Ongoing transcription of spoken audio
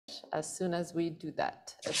as soon as we do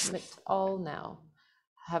that. Admit all now.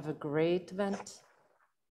 Have a great event.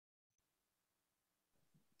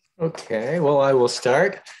 Okay, well, I will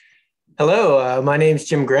start. Hello, my name is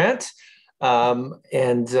Jim Grant,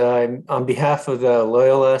 and on behalf of the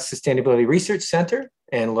Loyola Sustainability Research Center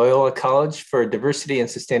and Loyola College for Diversity and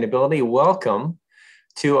Sustainability, welcome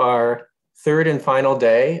to our third and final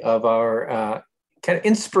day of our kind of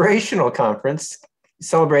inspirational conference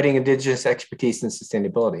celebrating Indigenous expertise in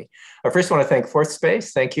sustainability. I first want to thank Fourth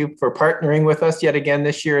Space. Thank you for partnering with us yet again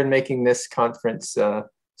this year and making this conference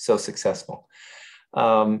so successful.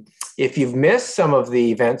 If you've missed some of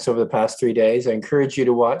the events over the past 3 days, I encourage you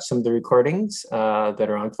to watch some of the recordings that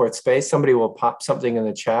are on Fourth Space. Somebody will pop something in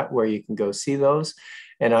the chat where you can go see those.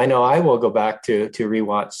 And I know I will go back to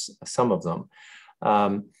rewatch some of them.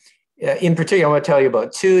 In particular, I want to tell you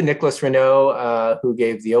about two. Nicholas Renaud, who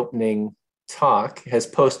gave the opening talk, has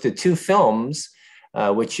posted 2 films,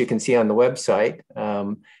 which you can see on the website.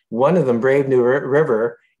 One of them, Brave New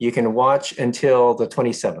River, you can watch until the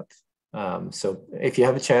 27th. So if you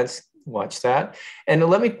have a chance, watch that. And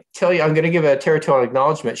let me tell you, I'm going to give a territorial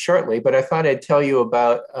acknowledgement shortly, but I thought I'd tell you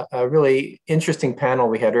about a really interesting panel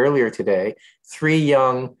we had earlier today. 3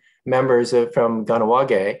 young members from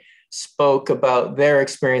Ganawage spoke about their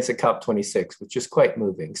experience at COP26, which is quite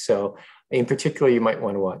moving. So in particular, you might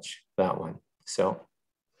want to watch that one. So,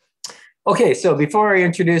 okay, so before I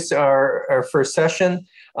introduce our first session,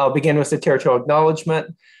 I'll begin with the territorial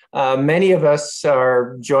acknowledgement. Many of us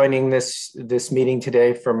are joining this meeting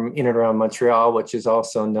today from in and around Montreal, which is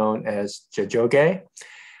also known as Tiohtià:ke.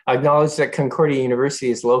 I acknowledge that Concordia University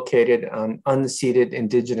is located on unceded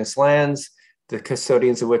Indigenous lands, the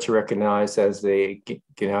custodians of which are recognized as the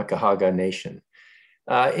Kanien'kehá:ka Nation.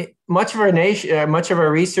 Much of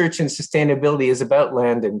our research in sustainability is about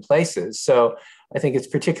land and places. So I think it's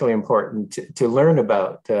particularly important to learn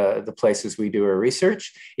about the places we do our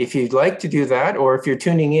research. If you'd like to do that, or if you're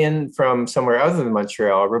tuning in from somewhere other than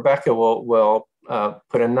Montreal, Rebecca will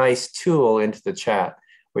put a nice tool into the chat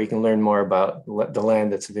where you can learn more about the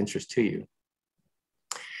land that's of interest to you.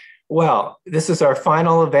 Well, this is our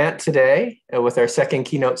final event today with our second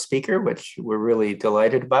keynote speaker, which we're really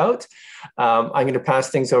delighted about. I'm going to pass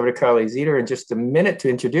things over to Carly Zeter in just a minute to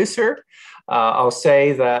introduce her. I'll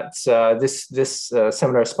say that this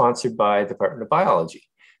seminar is sponsored by the Department of Biology.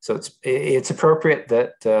 So it's appropriate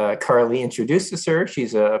that Carly introduces her.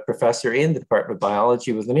 She's a professor in the Department of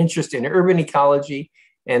Biology with an interest in urban ecology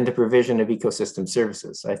and the provision of ecosystem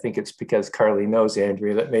services. I think it's because Carly knows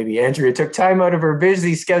Andrea that maybe Andrea took time out of her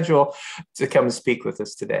busy schedule to come and speak with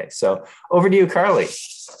us today. So over to you, Carly.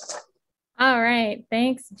 All right,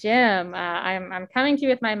 thanks, Jim. I'm coming to you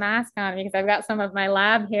with my mask on because I've got some of my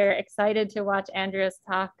lab here, excited to watch Andrea's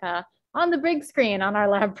talk on the big screen on our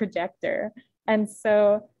lab projector. And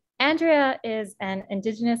so Andrea is an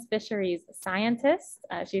Indigenous fisheries scientist.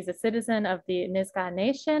 She's a citizen of the Nisga'a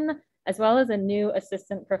Nation, as well as a new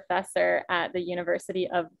assistant professor at the University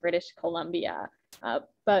of British Columbia.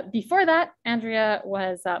 But before that, Andrea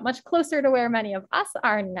was much closer to where many of us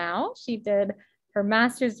are now. She did her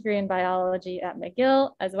master's degree in biology at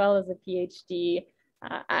McGill, as well as a PhD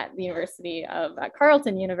at the University of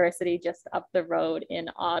Carleton University, just up the road in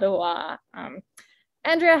Ottawa.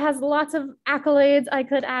 Andrea has lots of accolades I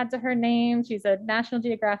could add to her name. She's a National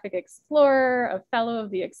Geographic Explorer, a Fellow of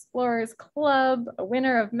the Explorers Club, a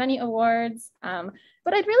winner of many awards.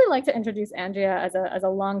 But I'd really like to introduce Andrea as a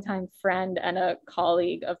longtime friend and a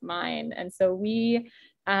colleague of mine. And so we,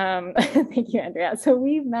 thank you, Andrea. So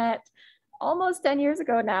we met almost 10 years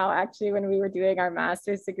ago now, actually, when we were doing our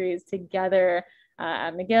master's degrees together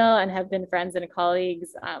at McGill, and have been friends and colleagues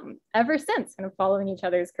ever since, kind of following each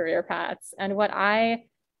other's career paths. And what I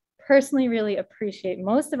personally really appreciate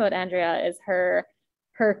most about Andrea is her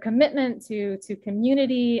commitment to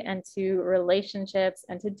community and to relationships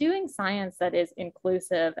and to doing science that is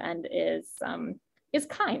inclusive and is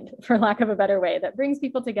kind, for lack of a better way, that brings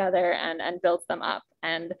people together and builds them up.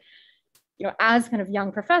 And as kind of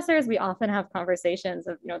young professors, we often have conversations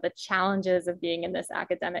of, the challenges of being in this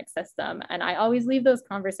academic system. And I always leave those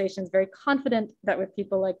conversations very confident that with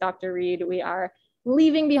people like Dr. Reed, we are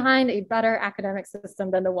leaving behind a better academic system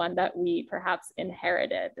than the one that we perhaps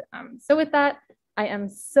inherited. So with that, I am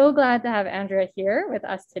so glad to have Andrea here with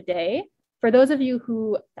us today. For those of you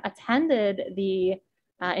who attended the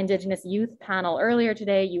Indigenous Youth panel earlier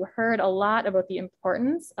today, you heard a lot about the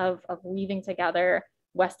importance of weaving together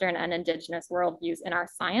Western and Indigenous worldviews in our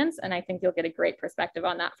science. And I think you'll get a great perspective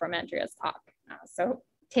on that from Andrea's talk. So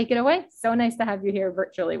take it away. So nice to have you here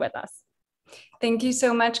virtually with us. Thank you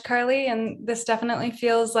so much, Carly. And this definitely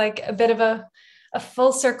feels like a bit of a a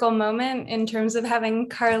full circle moment in terms of having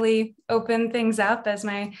Carly open things up as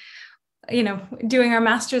my, doing our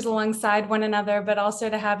masters alongside one another, but also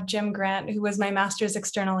to have Jim Grant, who was my master's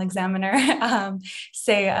external examiner,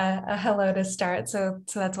 say a hello to start. So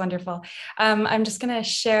that's wonderful. I'm just going to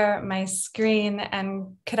share my screen,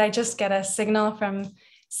 and could I just get a signal from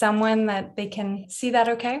someone that they can see that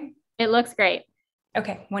okay? It looks great.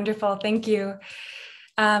 Okay, wonderful. Thank you.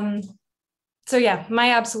 So yeah,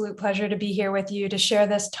 my absolute pleasure to be here with you to share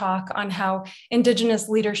this talk on how Indigenous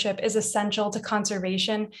leadership is essential to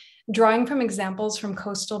conservation, drawing from examples from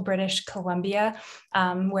coastal British Columbia,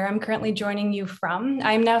 where I'm currently joining you from.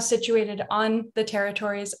 I'm now situated on the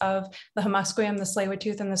territories of the Musqueam, the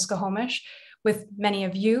Tsleil-Waututh, and the Squamish, with many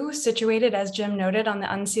of you situated, as Jim noted, on the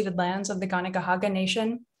unceded lands of the Ganagahaga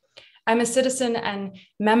Nation. I'm a citizen and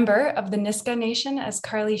member of the Nisga'a Nation, as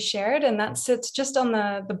Carly shared, and that sits just on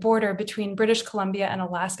the border between British Columbia and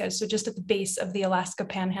Alaska, so just at the base of the Alaska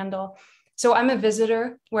Panhandle. So I'm a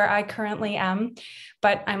visitor where I currently am,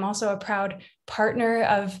 but I'm also a proud partner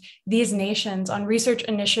of these nations on research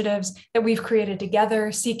initiatives that we've created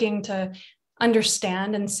together, seeking to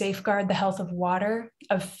understand and safeguard the health of water,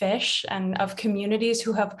 of fish, and of communities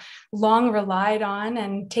who have long relied on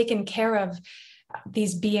and taken care of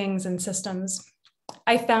these beings and systems.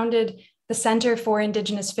 I founded the Center for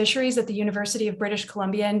Indigenous Fisheries at the University of British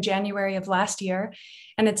Columbia in January of last year.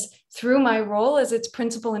 And it's through my role as its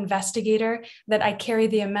principal investigator that I carry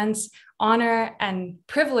the immense honor and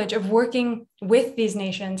privilege of working with these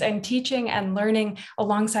nations and teaching and learning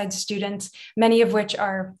alongside students, many of which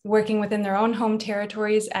are working within their own home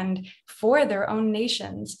territories and for their own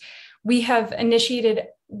nations. We have initiated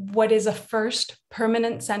what is a first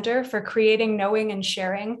permanent center for creating, knowing, and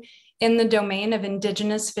sharing in the domain of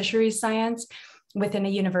Indigenous fisheries science within a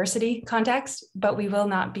university context, but we will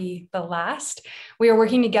not be the last. We are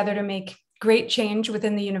working together to make great change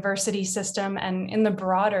within the university system and in the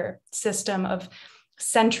broader system of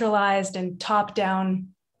centralized and top-down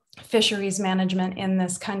fisheries management in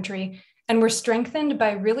this country. And we're strengthened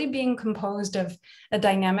by really being composed of a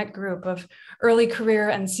dynamic group of early career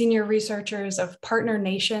and senior researchers, of partner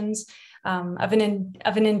nations, of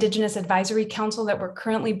an Indigenous Advisory Council that we're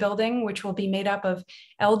currently building, which will be made up of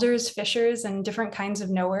elders, fishers, and different kinds of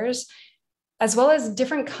knowers, as well as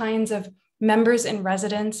different kinds of members in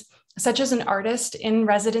residence, such as an artist in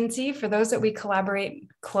residency for those that we collaborate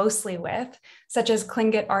closely with, such as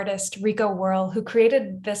Tlingit artist Rico Whirl, who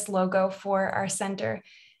created this logo for our center.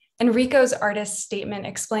 And Rico's artist statement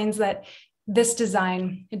explains that this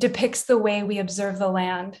design depicts the way we observe the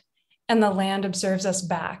land, and the land observes us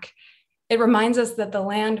back. It reminds us that the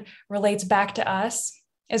land relates back to us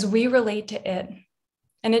as we relate to it.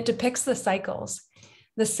 And it depicts the cycles,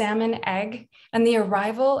 the salmon egg, and the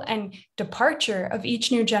arrival and departure of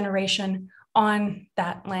each new generation on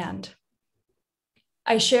that land.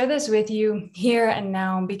 I share this with you here and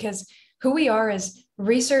now because who we are as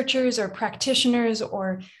researchers or practitioners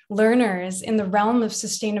or learners in the realm of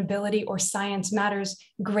sustainability or science matters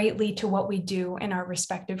greatly to what we do in our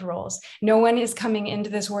respective roles. No one is coming into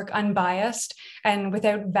this work unbiased and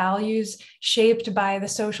without values shaped by the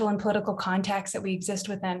social and political context that we exist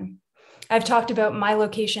within. I've talked about my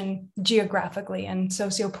location geographically and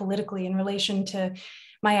sociopolitically in relation to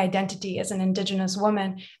my identity as an Indigenous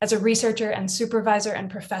woman, as a researcher and supervisor and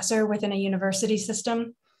professor within a university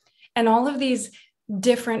system. And all of these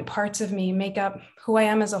different parts of me make up who I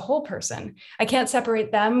am as a whole person. I can't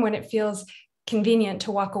separate them when it feels convenient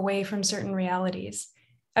to walk away from certain realities.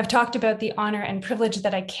 I've talked about the honor and privilege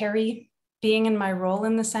that I carry being in my role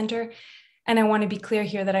in the center. And I want to be clear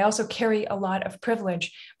here that I also carry a lot of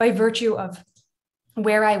privilege by virtue of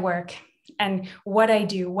where I work and what I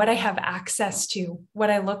do, what I have access to, what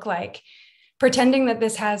I look like. Pretending that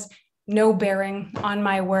this has no bearing on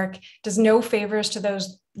my work does no favors to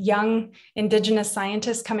those young Indigenous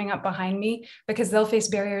scientists coming up behind me, because they'll face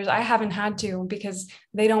barriers I haven't had to because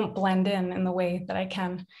they don't blend in the way that I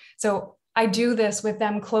can. So I do this with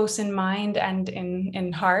them close in mind and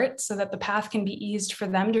in heart so that the path can be eased for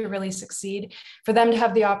them to really succeed, for them to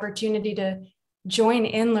have the opportunity to join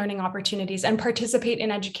in learning opportunities and participate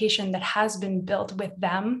in education that has been built with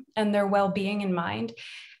them and their well-being in mind.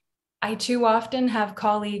 I too often have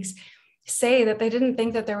colleagues say that they didn't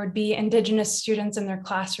think that there would be Indigenous students in their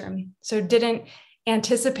classroom, so didn't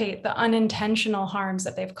anticipate the unintentional harms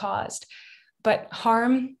that they've caused. But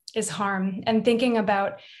harm is harm, and thinking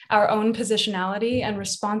about our own positionality and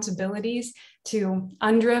responsibilities to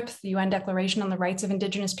UNDRIP, the UN Declaration on the Rights of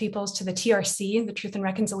Indigenous Peoples, to the TRC, the Truth and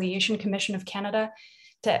Reconciliation Commission of Canada,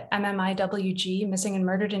 to MMIWG, Missing and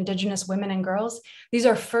Murdered Indigenous Women and Girls. These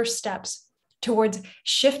are first steps towards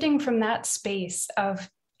shifting from that space of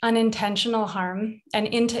unintentional harm and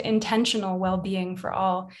into intentional well-being for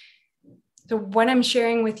all. So what I'm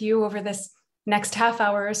sharing with you over this next half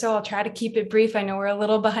hour or so, I'll try to keep it brief. I know we're a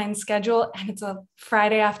little behind schedule and it's a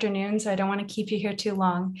Friday afternoon, so I don't want to keep you here too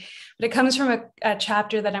long. But it comes from a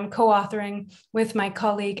chapter that I'm co-authoring with my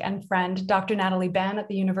colleague and friend, Dr. Natalie Ban at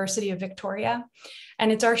the University of Victoria.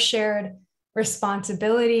 And it's our shared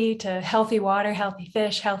responsibility to healthy water, healthy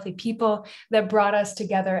fish, healthy people that brought us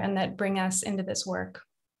together and that bring us into this work.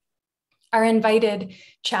 Our invited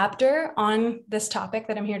chapter on this topic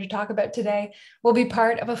that I'm here to talk about today will be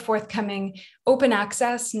part of a forthcoming open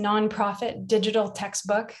access, nonprofit digital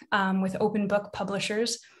textbook with Open Book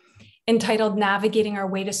Publishers entitled Navigating Our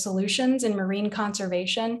Way to Solutions in Marine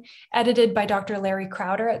Conservation, edited by Dr. Larry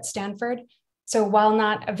Crowder at Stanford. So while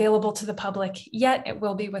not available to the public yet, it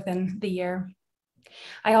will be within the year.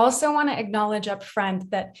 I also want to acknowledge up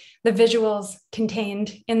front that the visuals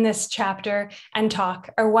contained in this chapter and talk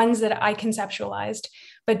are ones that I conceptualized,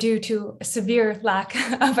 but due to a severe lack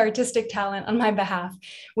of artistic talent on my behalf,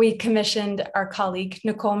 we commissioned our colleague,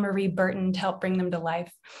 Nicole Marie Burton, to help bring them to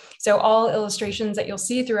life. So all illustrations that you'll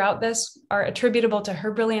see throughout this are attributable to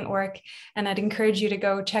her brilliant work, and I'd encourage you to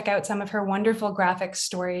go check out some of her wonderful graphic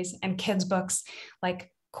stories and kids' books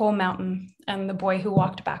like Coal Mountain and The Boy Who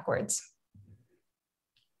Walked Backwards.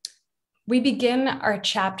 We begin our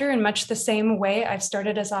chapter in much the same way I've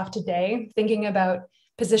started us off today, thinking about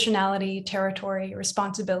positionality, territory,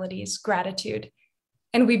 responsibilities, gratitude.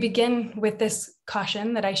 And we begin with this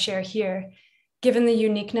caution that I share here, given the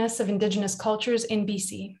uniqueness of Indigenous cultures in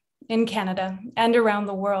BC, in Canada, and around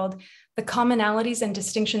the world, the commonalities and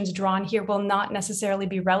distinctions drawn here will not necessarily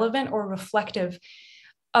be relevant or reflective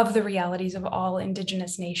of the realities of all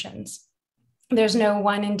Indigenous nations. There's no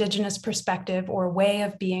one Indigenous perspective or way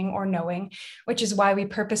of being or knowing, which is why we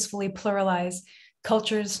purposefully pluralize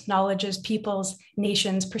cultures, knowledges, peoples,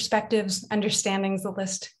 nations, perspectives, understandings, the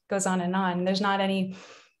list goes on and on. There's not any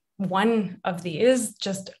one of these,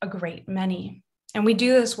 just a great many. And we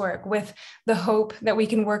do this work with the hope that we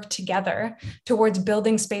can work together towards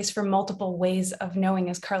building space for multiple ways of knowing,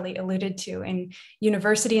 as Carly alluded to, in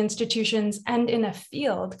university institutions and in a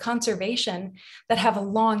field, conservation, that have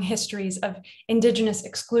long histories of Indigenous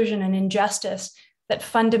exclusion and injustice that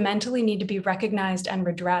fundamentally need to be recognized and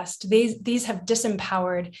redressed. These have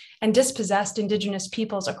disempowered and dispossessed Indigenous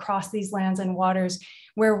peoples across these lands and waters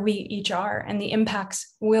where we each are, and the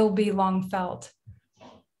impacts will be long felt.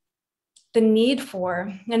 The need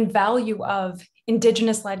for and value of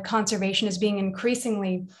Indigenous-led conservation is being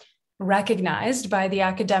increasingly recognized by the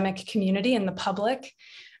academic community and the public.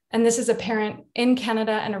 And this is apparent in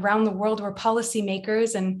Canada and around the world, where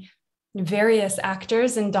policymakers and various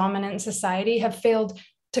actors in dominant society have failed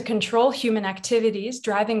to control human activities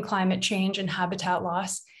driving climate change and habitat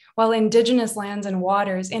loss, while Indigenous lands and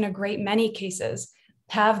waters, in a great many cases,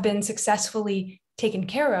 have been successfully taken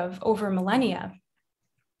care of over millennia.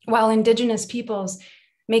 While Indigenous peoples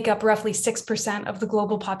make up roughly 6% of the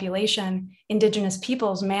global population, Indigenous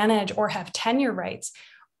peoples manage or have tenure rights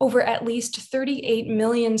over at least 38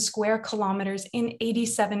 million square kilometers in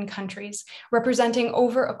 87 countries, representing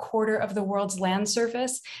over a quarter of the world's land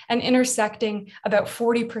surface and intersecting about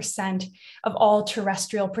 40% of all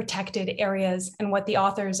terrestrial protected areas, and what the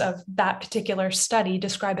authors of that particular study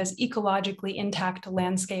describe as ecologically intact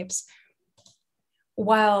landscapes.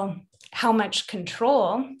 While how much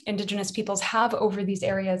control Indigenous peoples have over these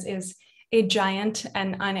areas is a giant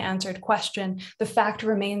and unanswered question, the fact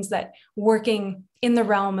remains that working in the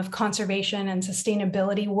realm of conservation and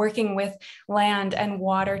sustainability, working with land and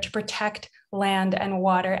water to protect land and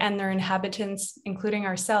water and their inhabitants, including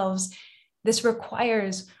ourselves, this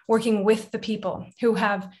requires working with the people who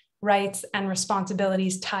have rights and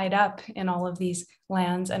responsibilities tied up in all of these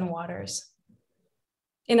lands and waters.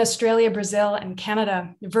 In Australia, Brazil, and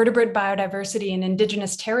Canada, vertebrate biodiversity in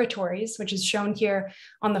Indigenous territories, which is shown here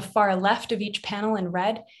on the far left of each panel in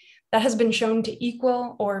red, that has been shown to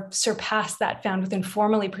equal or surpass that found within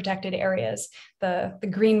formally protected areas, the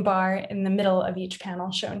green bar in the middle of each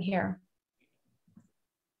panel shown here.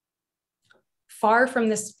 Far from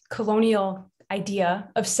this colonial idea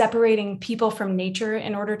of separating people from nature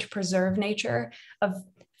in order to preserve nature, of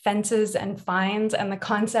fences and fines, and the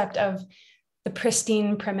concept of the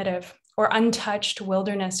pristine primitive or untouched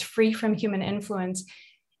wilderness free from human influence,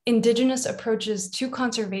 Indigenous approaches to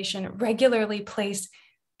conservation regularly place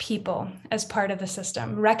people as part of the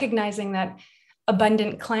system, recognizing that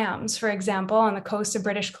abundant clams, for example, on the coast of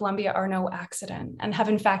British Columbia are no accident and have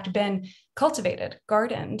in fact been cultivated,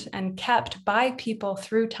 gardened, and kept by people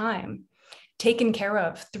through time, taken care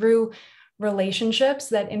of through relationships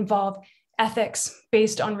that involve ethics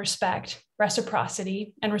based on respect,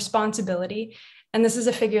 reciprocity, and responsibility. And this is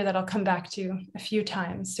a figure that I'll come back to a few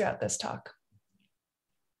times throughout this talk.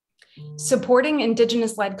 Supporting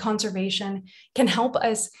Indigenous-led conservation can help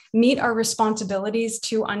us meet our responsibilities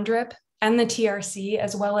to UNDRIP and the TRC,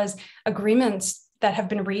 as well as agreements that have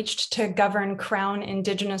been reached to govern Crown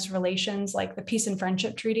Indigenous relations like the Peace and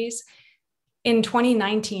Friendship Treaties. In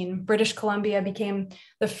 2019, British Columbia became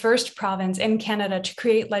the first province in Canada to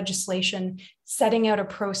create legislation setting out a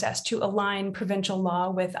process to align provincial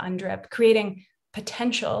law with UNDRIP, creating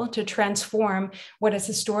potential to transform what has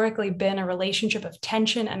historically been a relationship of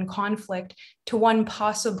tension and conflict to one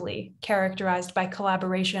possibly characterized by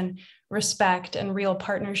collaboration, respect, and real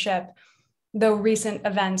partnership, though recent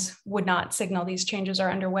events would not signal these changes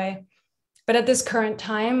are underway. But at this current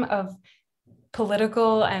time of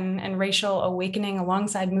political and racial awakening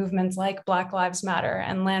alongside movements like Black Lives Matter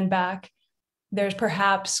and Land Back, there's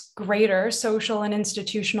perhaps greater social and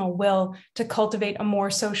institutional will to cultivate a more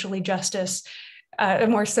socially just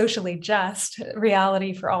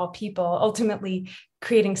reality for all people, ultimately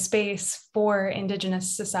creating space for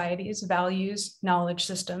Indigenous societies, values, knowledge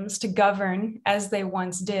systems to govern as they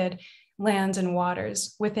once did lands and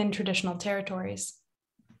waters within traditional territories.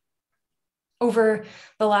 Over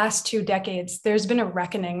the last 2 decades, there's been a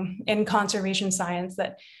reckoning in conservation science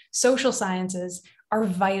that social sciences are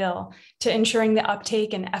vital to ensuring the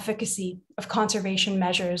uptake and efficacy of conservation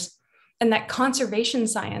measures, and that conservation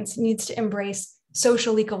science needs to embrace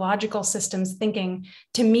social ecological systems thinking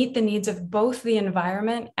to meet the needs of both the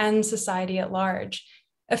environment and society at large.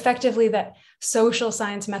 Effectively, that social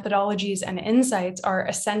science methodologies and insights are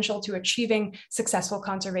essential to achieving successful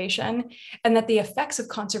conservation, and that the effects of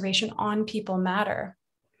conservation on people matter.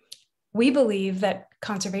 We believe that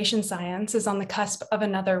conservation science is on the cusp of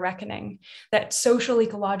another reckoning, that social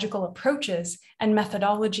ecological approaches and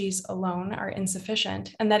methodologies alone are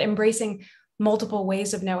insufficient, and that embracing multiple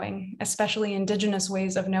ways of knowing, especially Indigenous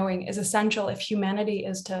ways of knowing, is essential if humanity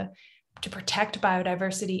is to protect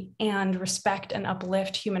biodiversity and respect and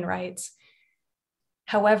uplift human rights.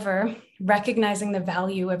 However, recognizing the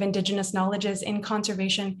value of Indigenous knowledges in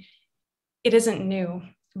conservation, it isn't new,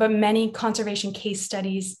 but many conservation case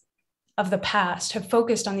studies of the past have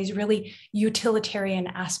focused on these really utilitarian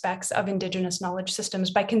aspects of Indigenous knowledge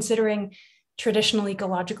systems by considering traditional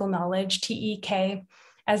ecological knowledge, TEK,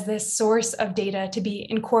 as this source of data to be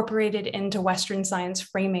incorporated into Western science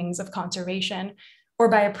framings of conservation, or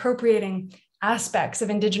by appropriating aspects of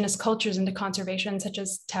Indigenous cultures into conservation, such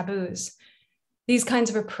as taboos. These kinds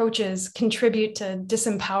of approaches contribute to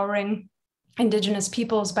disempowering Indigenous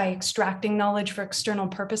peoples by extracting knowledge for external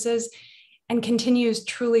purposes and continues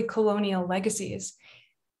truly colonial legacies.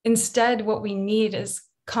 Instead, what we need is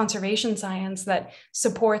conservation science that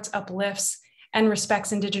supports, uplifts, and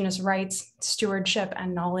respects Indigenous rights, stewardship,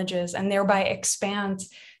 and knowledges, and thereby expands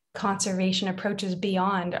conservation approaches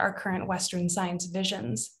beyond our current Western science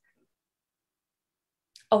visions.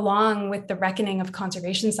 Along with the reckoning of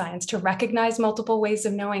conservation science, to recognize multiple ways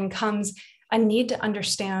of knowing comes a need to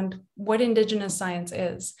understand what Indigenous science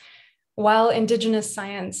is. While Indigenous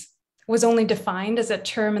science was only defined as a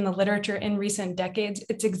term in the literature in recent decades,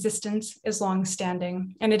 its existence is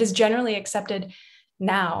longstanding, and it is generally accepted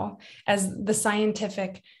now as the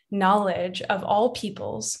scientific knowledge of all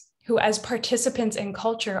peoples who, as participants in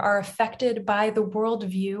culture, are affected by the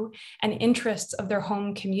worldview and interests of their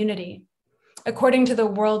home community. According to the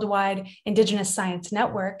Worldwide Indigenous Science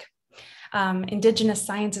Network, Indigenous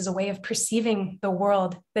science is a way of perceiving the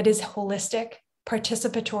world that is holistic,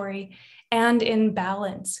 participatory, and in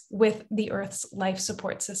balance with the Earth's life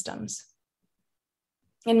support systems.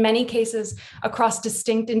 In many cases, across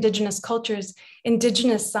distinct Indigenous cultures,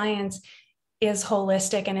 Indigenous science is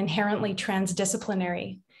holistic and inherently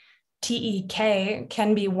transdisciplinary. TEK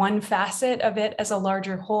can be one facet of it as a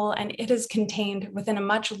larger whole, and it is contained within a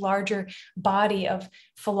much larger body of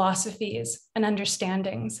philosophies and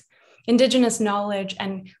understandings. Indigenous knowledge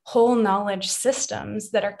and whole knowledge systems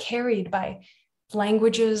that are carried by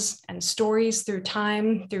languages and stories through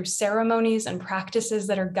time, through ceremonies and practices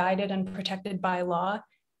that are guided and protected by law.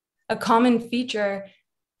 A common feature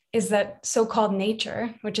is that so-called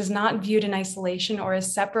nature, which is not viewed in isolation or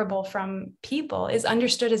as separable from people, is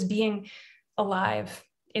understood as being alive,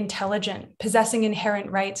 intelligent, possessing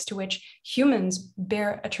inherent rights to which humans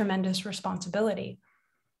bear a tremendous responsibility.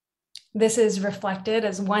 This is reflected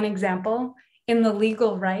as one example in the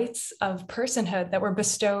legal rights of personhood that were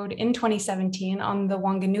bestowed in 2017 on the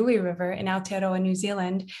Wanganui River in Aotearoa, New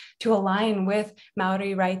Zealand, to align with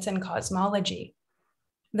Maori rights and cosmology.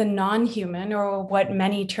 the non-human, or what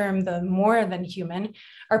many term the more than human,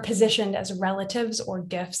 are positioned as relatives or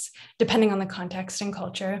gifts, depending on the context and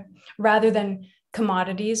culture, rather than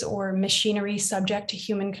commodities or machinery subject to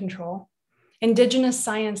human control. Indigenous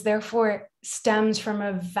science, therefore, stems from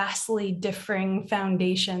a vastly differing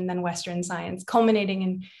foundation than Western science, culminating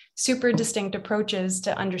in super distinct approaches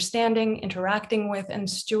to understanding, interacting with, and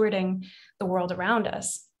stewarding the world around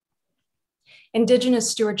us. Indigenous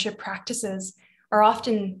stewardship practices are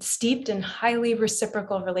often steeped in highly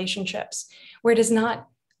reciprocal relationships, where it is not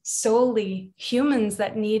solely humans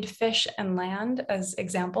that need fish and land as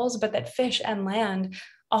examples, but that fish and land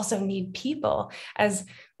also need people as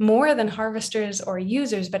more than harvesters or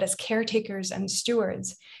users, but as caretakers and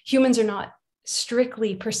stewards. Humans are not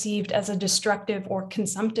strictly perceived as a destructive or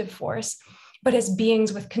consumptive force, but as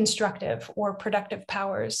beings with constructive or productive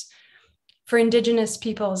powers. For Indigenous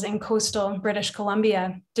peoples in coastal British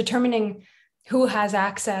Columbia, determining who has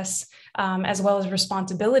access as well as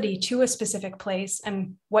responsibility to a specific place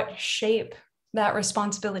and what shape that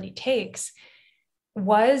responsibility takes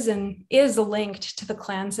was and is linked to the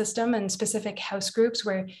clan system and specific house groups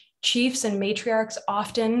where chiefs and matriarchs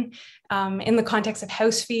often, in the context of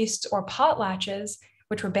house feasts or potlatches,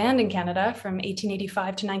 which were banned in Canada from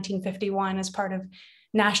 1885 to 1951 as part of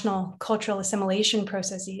national cultural assimilation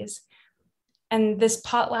processes. And this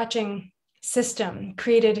potlatching system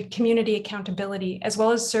created community accountability, as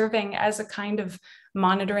well as serving as a kind of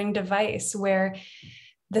monitoring device where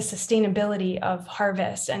the sustainability of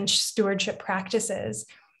harvest and stewardship practices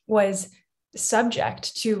was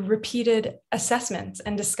subject to repeated assessments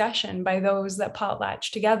and discussion by those that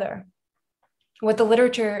potlatch together. What the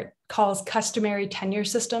literature calls customary tenure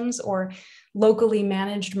systems or locally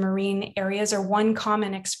managed marine areas are one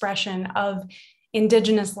common expression of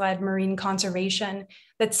Indigenous-led marine conservation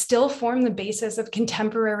that still form the basis of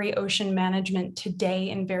contemporary ocean management today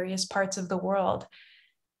in various parts of the world.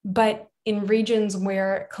 But in regions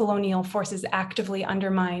where colonial forces actively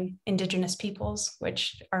undermine Indigenous peoples,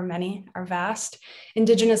 which are many, are vast,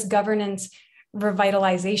 Indigenous governance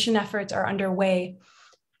revitalization efforts are underway,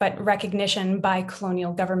 but recognition by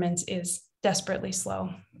colonial governments is desperately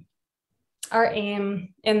slow. Our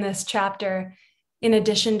aim in this chapter, in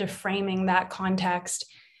addition to framing that context,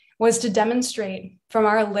 was to demonstrate from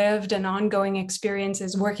our lived and ongoing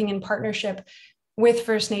experiences working in partnership with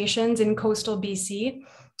First Nations in coastal BC,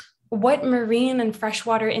 what marine and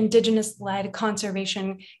freshwater Indigenous-led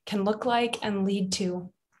conservation can look like and lead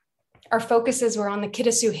to. Our focuses were on the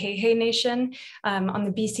Kitasoo-Hehe Nation on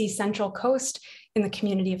the BC Central Coast in the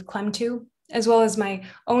community of Klemtu, as well as my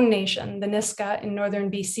own nation, the Niska in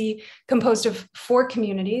northern BC, composed of 4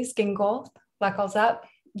 communities, Gingol, Lakalzap,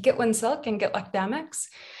 Gitwinsilk, and Gitlakdamix,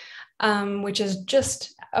 which is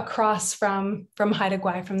just across from Haida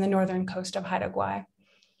Gwaii, from the northern coast of Haida Gwaii.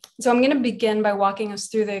 So I'm going to begin by walking us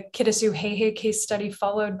through the Kitasoo-Hehe case study,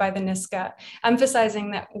 followed by the Niska,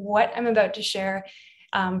 emphasizing that what I'm about to share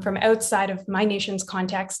from outside of my nation's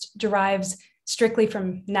context derives strictly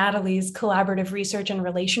from Natalie's collaborative research and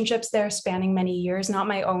relationships there spanning many years, not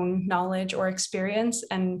my own knowledge or experience,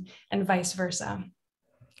 and vice versa.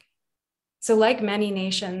 So like many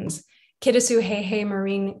nations, Kitasoo-Hehe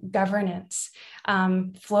marine governance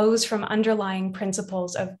flows from underlying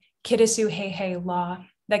principles of Kitasoo-Hehe law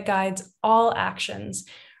that guides all actions,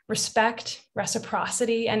 respect,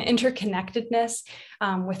 reciprocity, and interconnectedness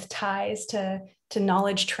with ties to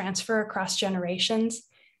knowledge transfer across generations.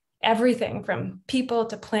 Everything from people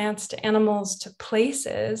to plants to animals to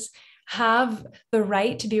places have the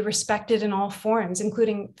right to be respected in all forms,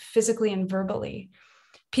 including physically and verbally.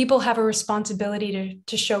 People have a responsibility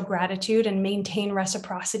to show gratitude and maintain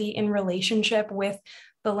reciprocity in relationship with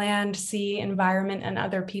the land, sea, environment, and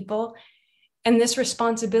other people. And this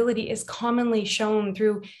responsibility is commonly shown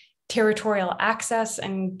through territorial access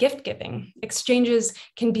and gift giving. Exchanges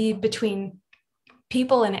can be between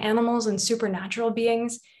people and animals and supernatural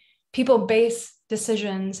beings. People base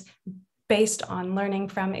decisions based on learning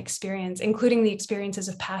from experience, including the experiences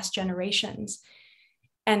of past generations.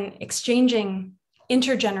 And exchanging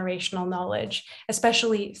intergenerational knowledge,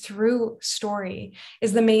 especially through story,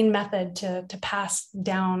 is the main method to pass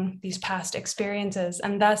down these past experiences.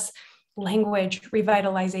 And thus, language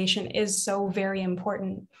revitalization is so very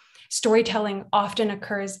important. Storytelling often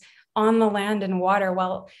occurs on the land and water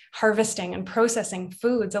while harvesting and processing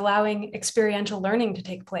foods, allowing experiential learning to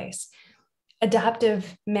take place.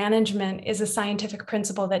 Adaptive management is a scientific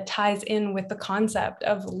principle that ties in with the concept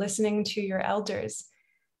of listening to your elders.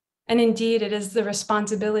 And indeed, it is the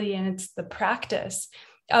responsibility and it's the practice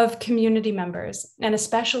of community members, and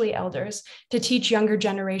especially elders, to teach younger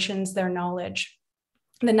generations their knowledge.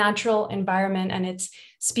 The natural environment and its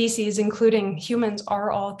species, including humans,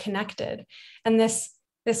 are all connected. And this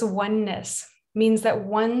oneness means that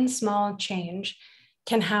one small change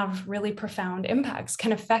can have really profound impacts,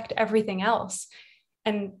 can affect everything else.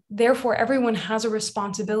 And therefore, everyone has a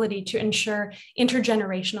responsibility to ensure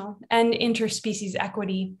intergenerational and interspecies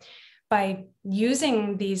equity by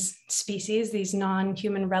using these species, these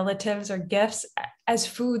non-human relatives or gifts, as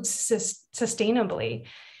foods sustainably.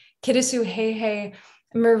 Kitasoo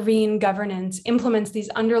marine governance implements these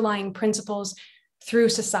underlying principles through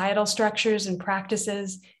societal structures and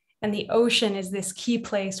practices. And the ocean is this key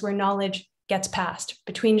place where knowledge gets passed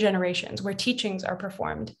between generations, where teachings are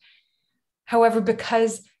performed. However,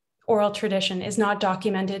 because oral tradition is not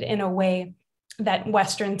documented in a way that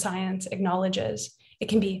Western science acknowledges, it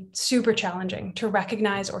can be super challenging to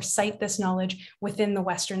recognize or cite this knowledge within the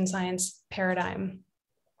Western science paradigm.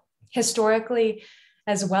 Historically,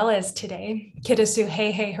 as well as today, Kitasoo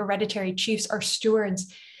hereditary chiefs are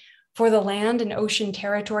stewards for the land and ocean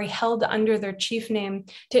territory held under their chief name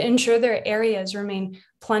to ensure their areas remain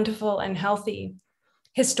plentiful and healthy.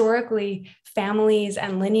 Historically, families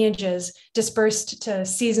and lineages dispersed to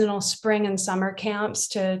seasonal spring and summer camps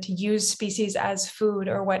to use species as food,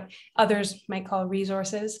 or what others might call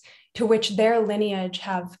resources, to which their lineage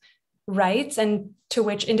have rights and to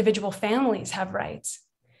which individual families have rights.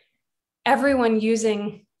 Everyone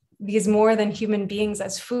using these more than human beings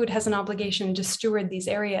as food has an obligation to steward these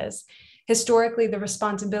areas. Historically, the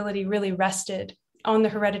responsibility really rested on the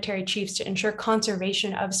hereditary chiefs to ensure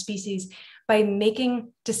conservation of species by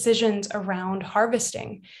making decisions around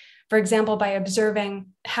harvesting. For example, by observing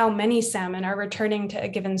how many salmon are returning to a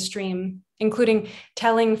given stream, including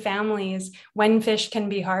telling families when fish can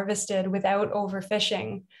be harvested without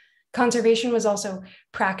overfishing. Conservation was also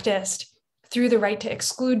practiced through the right to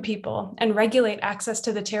exclude people and regulate access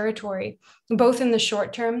to the territory, both in the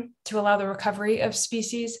short term to allow the recovery of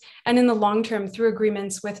species and in the long term through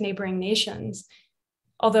agreements with neighboring nations.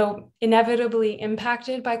 Although inevitably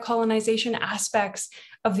impacted by colonization, aspects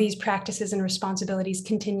of these practices and responsibilities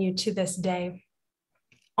continue to this day.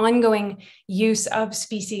 Ongoing use of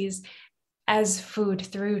species as food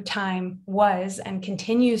through time was and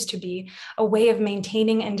continues to be a way of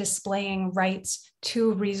maintaining and displaying rights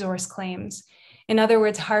to resource claims. In other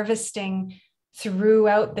words, harvesting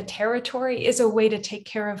throughout the territory is a way to take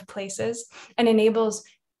care of places and enables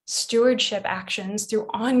stewardship actions through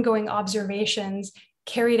ongoing observations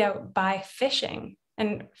carried out by fishing.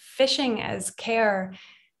 And fishing as care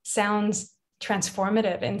sounds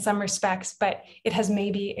transformative in some respects, but it has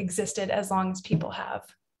maybe existed as long as people have.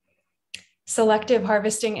 Selective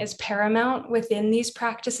harvesting is paramount within these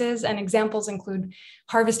practices, and examples include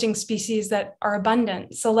harvesting species that are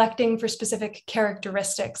abundant, selecting for specific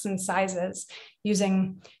characteristics and sizes,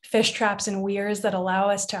 using fish traps and weirs that allow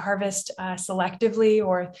us to harvest selectively,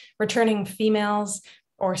 or returning females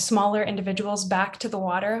or smaller individuals back to the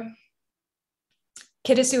water.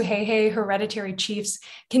 Kitasoo hereditary chiefs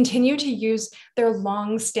continue to use their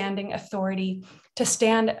long-standing authority to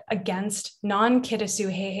stand against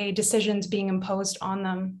non-Kitasoo decisions being imposed on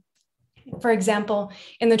them. For example,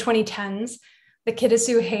 in the 2010s, the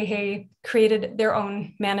Kitasoo created their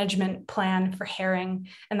own management plan for herring,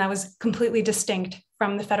 and that was completely distinct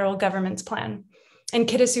from the federal government's plan. And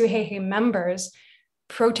Kitasoo members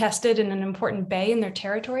protested in an important bay in their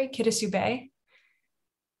territory, Kitasoo Bay,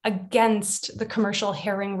 against the commercial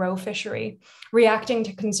herring roe fishery, reacting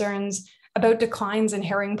to concerns about declines in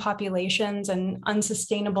herring populations and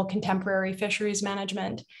unsustainable contemporary fisheries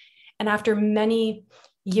management. And after many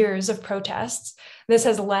years of protests, this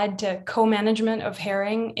has led to co-management of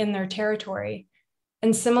herring in their territory.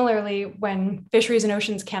 And similarly, when Fisheries and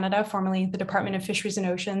Oceans Canada, formerly the Department of Fisheries and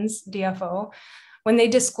Oceans, DFO, when they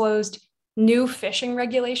disclosed new fishing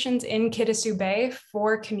regulations in Kitasoo Bay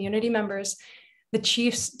for community members, the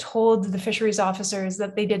chiefs told the fisheries officers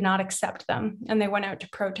that they did not accept them, and they went out to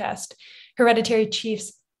protest. Hereditary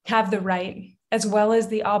chiefs have the right, as well as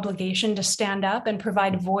the obligation, to stand up and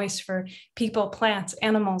provide voice for people, plants,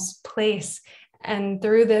 animals, place. And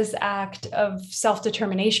through this act of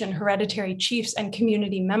self-determination, hereditary chiefs and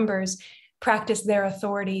community members practice their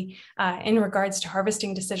authority in regards to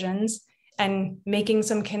harvesting decisions, and making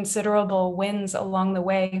some considerable wins along the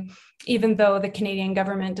way, even though the Canadian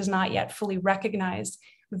government does not yet fully recognize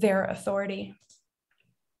their authority.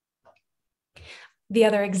 The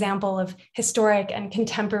other example of historic and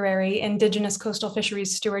contemporary Indigenous coastal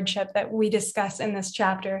fisheries stewardship that we discuss in this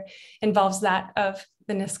chapter involves that of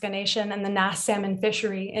the Nisga'a Nation and the Nass salmon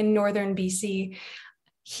fishery in northern BC.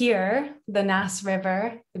 Here, the Nass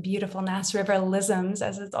River, the beautiful Nass River Lisms,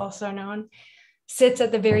 as it's also known, sits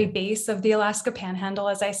at the very base of the Alaska Panhandle,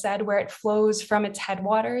 as I said, where it flows from its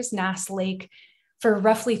headwaters, Nass Lake, for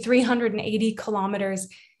roughly 380 kilometers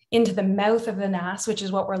into the mouth of the Nass, which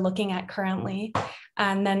is what we're looking at currently,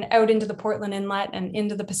 and then out into the Portland Inlet and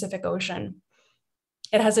into the Pacific Ocean.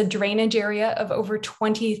 It has a drainage area of over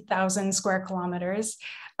 20,000 square kilometers,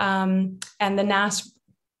 and the Nass,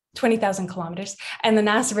 20,000 kilometers, and the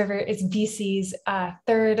Nass River is BC's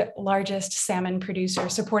third largest salmon producer,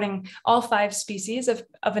 supporting all 5 species of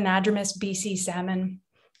anadromous BC salmon.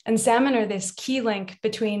 And salmon are this key link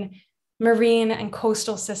between marine and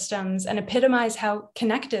coastal systems and epitomize how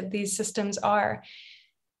connected these systems are.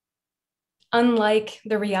 Unlike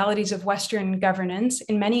the realities of Western governance,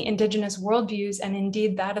 in many Indigenous worldviews, and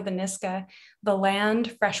indeed that of the Niska, the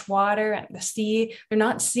land, fresh water, and the sea, they're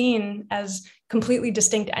not seen as completely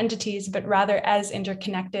distinct entities, but rather as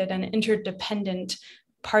interconnected and interdependent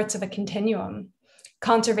parts of a continuum.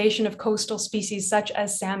 Conservation of coastal species such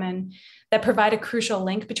as salmon that provide a crucial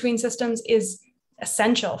link between systems is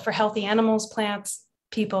essential for healthy animals, plants,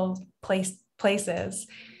 people, places.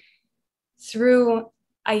 Through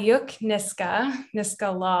Ayuk Niska,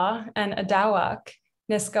 Niska law, and Adawak,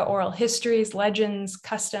 Niska oral histories, legends,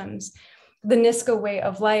 customs, the Niska way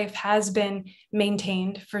of life has been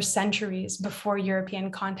maintained for centuries before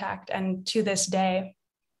European contact and to this day.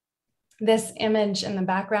 This image in the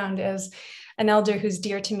background is an elder who's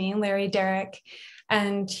dear to me, Larry Derrick,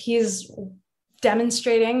 and he's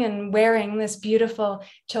demonstrating and wearing this beautiful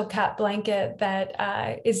chilkat blanket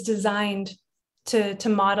that is designed to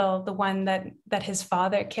model the one that his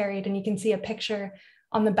father carried. And you can see a picture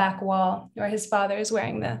on the back wall where his father is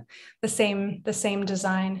wearing the same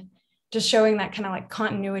design, just showing that kind of like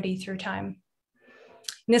continuity through time.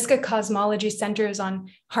 Niska cosmology centers on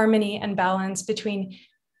harmony and balance between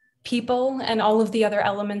people and all of the other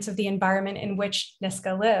elements of the environment in which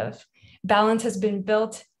Niska live. Balance has been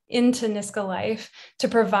built into Niska life to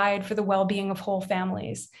provide for the well-being of whole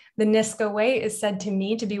families. The Niska way is said to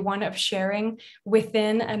me to be one of sharing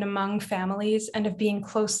within and among families and of being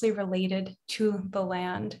closely related to the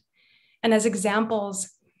land. And as examples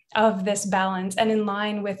of this balance and in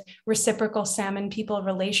line with reciprocal salmon-people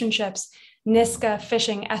relationships, Niska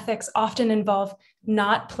fishing ethics often involve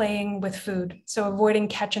not playing with food, so avoiding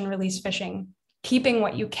catch and release fishing, keeping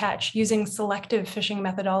what you catch, using selective fishing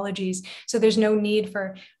methodologies, so there's no need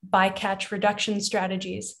for bycatch reduction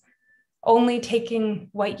strategies, only taking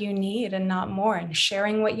what you need and not more, and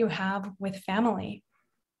sharing what you have with family.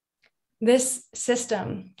 This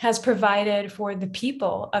system has provided for the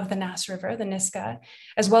people of the Nass River, the Niska,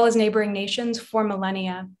 as well as neighboring nations for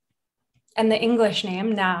millennia. And the English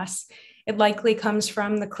name, Nass, it likely comes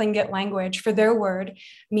from the Tlingit language for their word,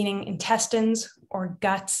 meaning intestines or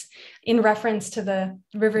guts, in reference to the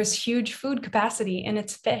river's huge food capacity in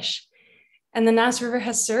its fish. And the Nass River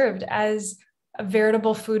has served as a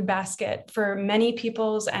veritable food basket for many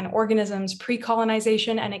peoples and organisms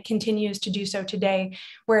pre-colonization, and it continues to do so today,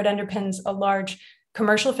 where it underpins a large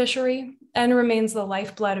commercial fishery and remains the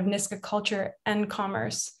lifeblood of Niska culture and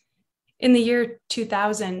commerce. In the year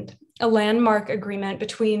 2000, a landmark agreement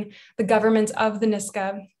between the governments of the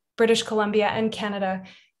Niska, British Columbia, and Canada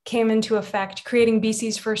came into effect, creating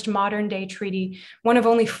BC's first modern day treaty, one of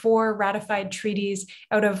only 4 ratified treaties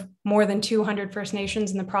out of more than 200 First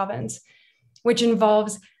Nations in the province, which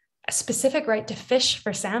involves a specific right to fish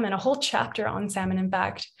for salmon, a whole chapter on salmon, in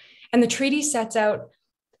fact. And the treaty sets out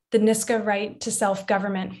the Niska right to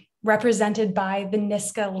self-government, represented by the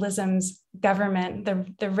Niska Lisms government.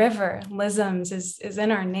 The river, Lisms, is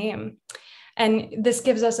in our name. And this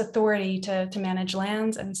gives us authority to manage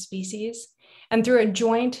lands and species. And through a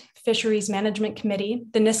joint fisheries management committee,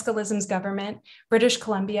 the Niska Lisms government, British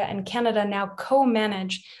Columbia, and Canada now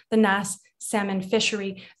co-manage the Nass salmon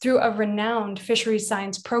fishery through a renowned fisheries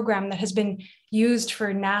science program that has been used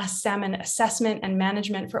for Nass salmon assessment and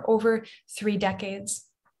management for over 3 decades.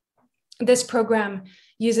 This program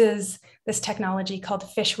uses this technology called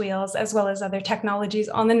fish wheels, as well as other technologies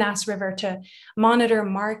on the Nass River to monitor,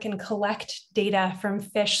 mark, and collect data from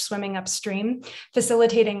fish swimming upstream,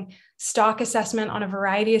 facilitating stock assessment on a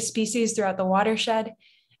variety of species throughout the watershed.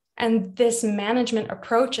 And this management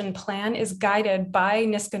approach and plan is guided by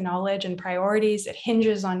Niska knowledge and priorities. It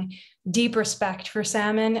hinges on deep respect for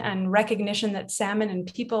salmon and recognition that salmon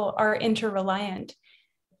and people are interreliant.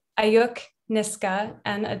 Ayuk, Niska,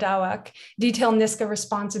 and Adawak detail Niska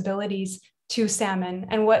responsibilities to salmon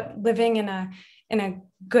and what living in a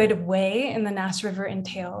good way in the Nass River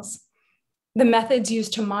entails. The methods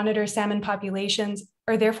used to monitor salmon populations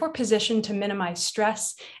are therefore positioned to minimize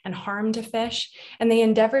stress and harm to fish, and they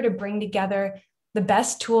endeavor to bring together the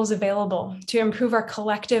best tools available to improve our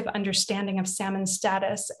collective understanding of salmon's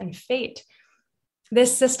status and fate.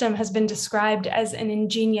 This system has been described as an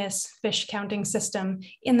ingenious fish counting system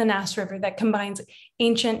in the Nass River that combines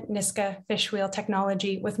ancient Niska fish wheel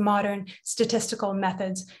technology with modern statistical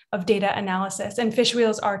methods of data analysis. And fish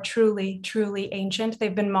wheels are truly, truly ancient.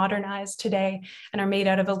 They've been modernized today and are made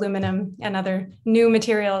out of aluminum and other new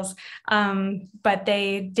materials, but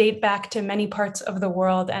they date back to many parts of the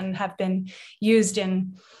world and have been used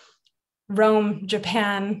in Rome,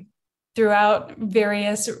 Japan, throughout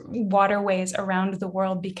various waterways around the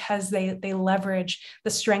world because they leverage the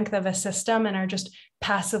strength of a system and are just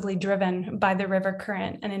passively driven by the river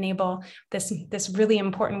current and enable this really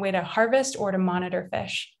important way to harvest or to monitor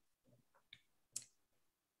fish.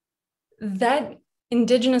 That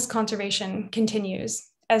Indigenous conservation continues,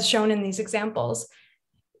 as shown in these examples,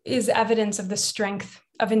 is evidence of the strength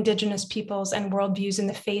of Indigenous peoples and worldviews in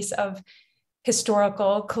the face of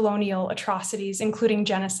historical colonial atrocities, including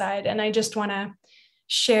genocide. And I just want to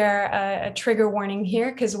share a trigger warning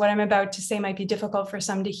here, because what I'm about to say might be difficult for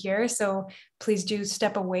some to hear. So please do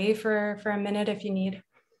step away for a minute if you need.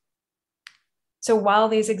 So while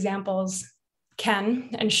these examples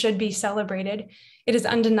can and should be celebrated, it is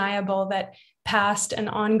undeniable that past and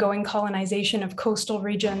ongoing colonization of coastal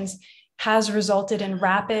regions has resulted in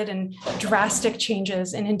rapid and drastic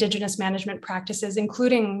changes in Indigenous management practices,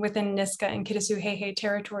 including within Niska and Kitasoo-Hehe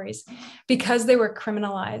territories, because they were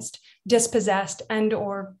criminalized, dispossessed, and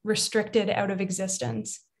or restricted out of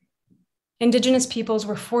existence. Indigenous peoples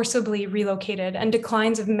were forcibly relocated, and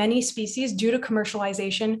declines of many species due to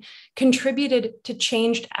commercialization contributed to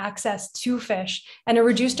changed access to fish and a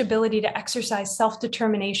reduced ability to exercise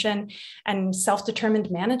self-determination and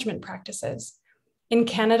self-determined management practices. In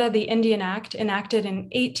Canada, the Indian Act, enacted in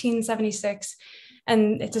 1876,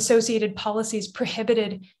 and its associated policies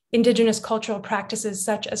prohibited Indigenous cultural practices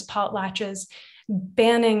such as potlatches,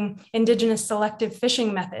 banning Indigenous selective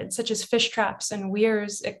fishing methods such as fish traps and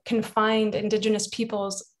weirs. It confined Indigenous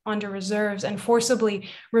peoples onto reserves and forcibly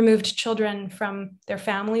removed children from their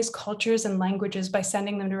families, cultures, and languages by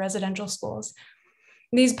sending them to residential schools.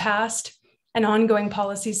 These past and ongoing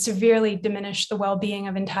policies severely diminished the well-being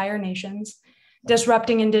of entire nations,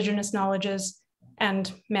 disrupting Indigenous knowledges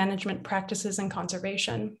and management practices and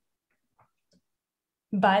conservation.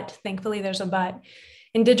 But, thankfully there's a but,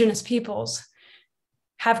 Indigenous peoples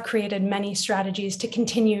have created many strategies to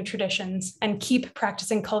continue traditions and keep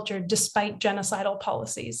practicing culture despite genocidal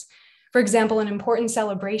policies. For example, an important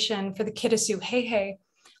celebration for the Kitasoo-Hehe,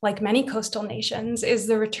 like many coastal nations, is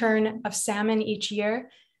the return of salmon each year.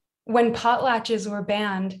 When potlatches were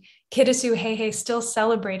banned, Kitasoo-Hehe still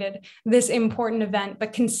celebrated this important event,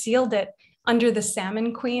 but concealed it under the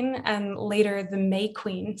Salmon Queen and later the May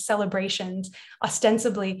Queen celebrations,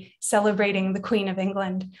 ostensibly celebrating the Queen of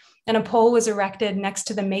England. And a pole was erected next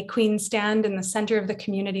to the May Queen stand in the center of the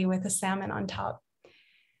community with a salmon on top.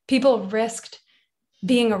 People risked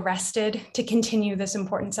being arrested to continue this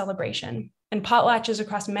important celebration. And potlatches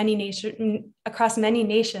across many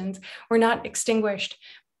nations were not extinguished,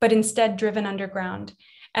 but instead driven underground.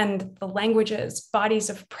 And the languages, bodies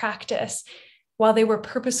of practice, while they were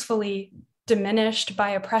purposefully diminished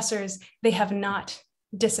by oppressors, they have not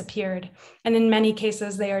disappeared. And in many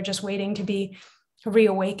cases, they are just waiting to be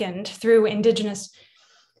reawakened through Indigenous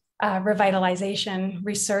revitalization,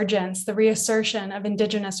 resurgence, the reassertion of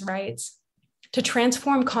Indigenous rights, to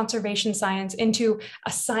transform conservation science into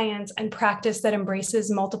a science and practice that embraces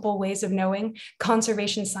multiple ways of knowing.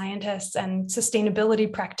 Conservation scientists and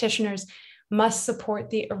sustainability practitioners must support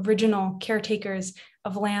the original caretakers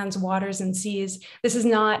of lands, waters, and seas. This is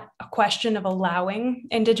not a question of allowing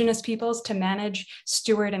Indigenous peoples to manage,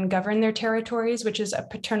 steward, and govern their territories, which is a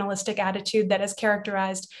paternalistic attitude that has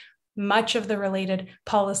characterized much of the related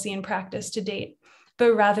policy and practice to date.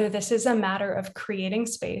 But rather, this is a matter of creating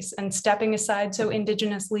space and stepping aside so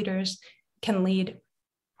Indigenous leaders can lead.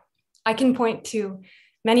 I can point to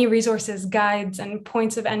many resources, guides, and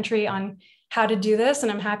points of entry on how to do this,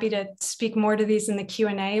 and I'm happy to speak more to these in the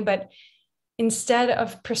Q&A, but instead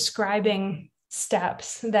of prescribing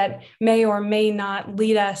steps that may or may not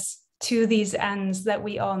lead us to these ends that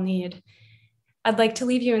we all need, I'd like to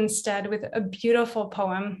leave you instead with a beautiful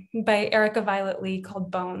poem by Erica Violet Lee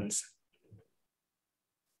called Bones.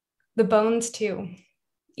 The bones too,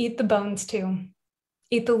 eat the bones too,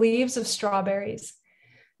 eat the leaves of strawberries.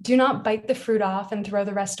 Do not bite the fruit off and throw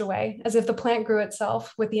the rest away, as if the plant grew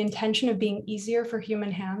itself with the intention of being easier for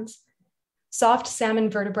human hands. Soft salmon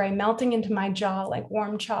vertebrae melting into my jaw like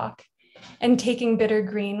warm chalk, and taking bitter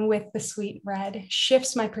green with the sweet red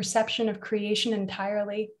shifts my perception of creation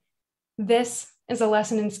entirely. This is a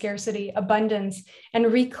lesson in scarcity, abundance,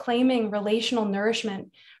 and reclaiming relational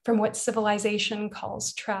nourishment from what civilization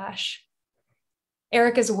calls trash.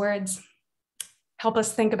 Erica's words help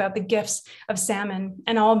us think about the gifts of salmon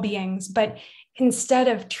and all beings, but instead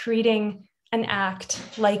of treating an act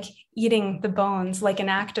like eating the bones, like an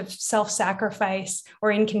act of self-sacrifice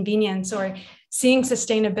or inconvenience, or seeing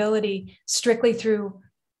sustainability strictly through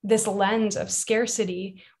this lens of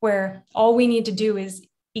scarcity, where all we need to do is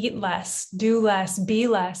eat less, do less, be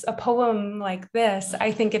less. A poem like this,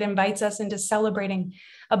 I think it invites us into celebrating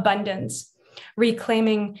abundance,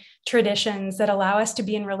 reclaiming traditions that allow us to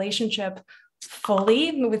be in relationship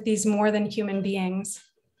fully with these more than human beings.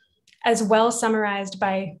 As well summarized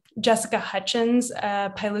by Jessica Hutchins,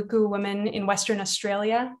 a Pailuku woman in Western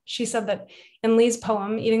Australia. She said that in Lee's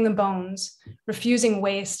poem, Eating the Bones, refusing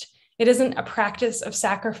waste, it isn't a practice of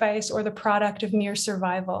sacrifice or the product of mere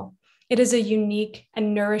survival. It is a unique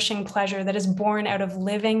and nourishing pleasure that is born out of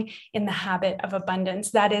living in the habit of abundance.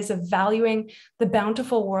 That is, of valuing the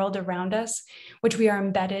bountiful world around us, which we are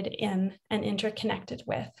embedded in and interconnected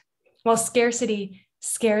with. While scarcity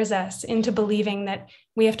scares us into believing that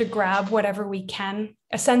we have to grab whatever we can,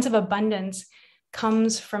 a sense of abundance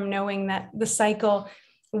comes from knowing that the cycle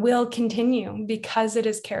will continue because it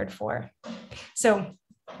is cared for. So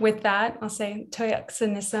with that, I'll say Toyak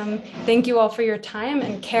Sinisam. Thank you all for your time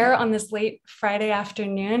and care on this late Friday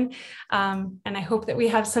afternoon. And I hope that we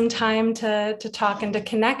have some time to talk and to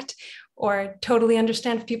connect, or totally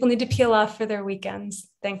understand if people need to peel off for their weekends.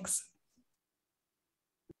 Thanks.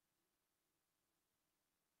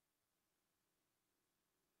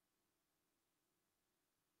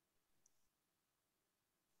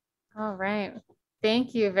 All right.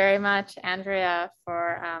 Thank you very much, Andrea,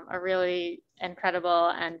 for a really incredible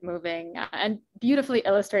and moving and beautifully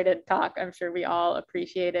illustrated talk. I'm sure we all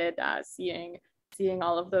appreciated seeing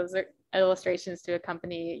all of those illustrations to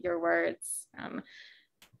accompany your words.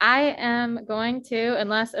 I am going to,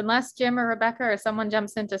 unless Jim or Rebecca or someone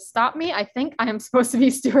jumps in to stop me, I think I am supposed to be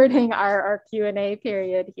stewarding our Q&A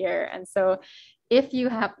period here. And so if you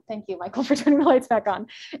have, thank you, Michael, for turning the lights back on.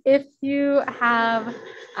 If you have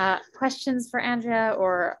questions for Andrea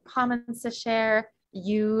or comments to share,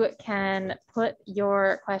 you can put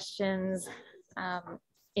your questions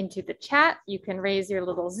into the chat. You can raise your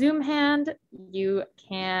little Zoom hand. You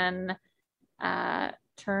can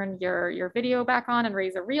turn your video back on and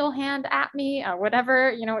raise a real hand at me, whatever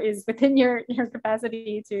is within your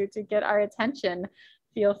capacity to get our attention.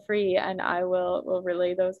 Feel free, and I will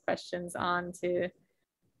relay those questions on to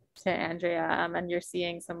Andrea. And you're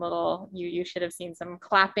seeing some little, you should have seen some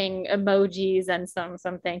clapping emojis and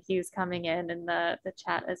some thank yous coming in the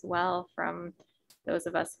chat as well from those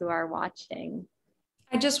of us who are watching.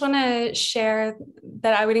 I just want to share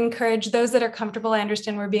that I would encourage those that are comfortable. I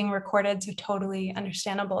understand we're being recorded, so totally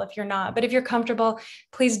understandable if you're not. But if you're comfortable,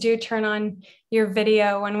 please do turn on your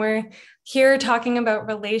video. When we're here talking about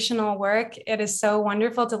relational work, it is so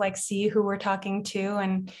wonderful to see who we're talking to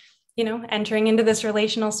and, entering into this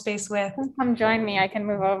relational space with. Come join me. I can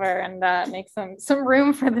move over and make some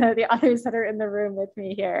room for the others that are in the room with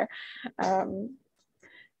me here.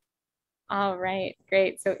 All right,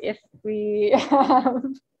 great. So if we have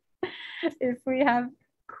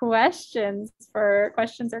questions or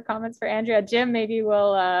comments for Andrea, Jim, maybe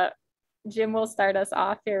Jim will start us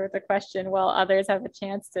off here with a question while others have a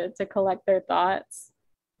chance to collect their thoughts.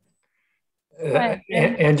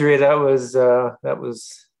 Andrea, that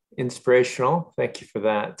was inspirational. Thank you for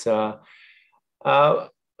that.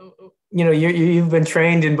 You've been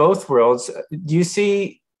trained in both worlds. Do you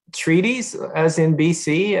see treaties, as in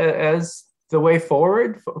BC, as the way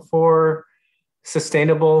forward for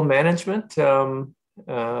sustainable management?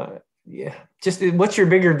 Just what's your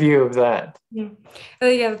bigger view of that? Yeah,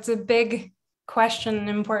 it's a big question, an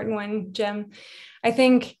important one, Jim. I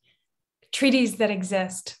think treaties that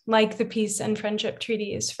exist, like the peace and friendship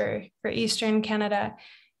treaties for Eastern Canada,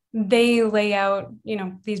 they lay out,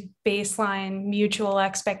 these baseline mutual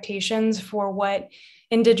expectations for what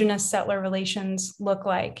Indigenous settler relations look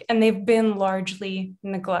like, and they've been largely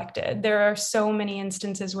neglected. There are so many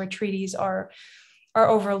instances where treaties are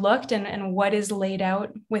overlooked, and what is laid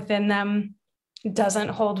out within them doesn't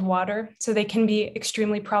hold water. So they can be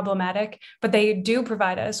extremely problematic, but they do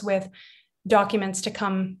provide us with documents to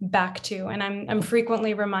come back to. And I'm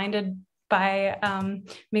frequently reminded by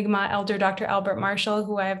Mi'kmaq elder Dr. Albert Marshall,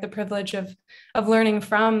 who I have the privilege of learning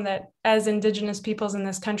from, that as Indigenous peoples in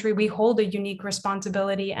this country, we hold a unique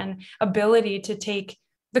responsibility and ability to take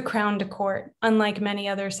the crown to court, unlike many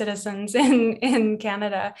other citizens in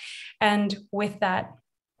Canada. And with that,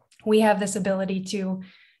 we have this ability to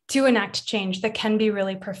enact change that can be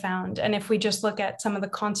really profound. And if we just look at some of the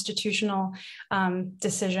constitutional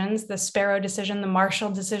decisions, the Sparrow decision, the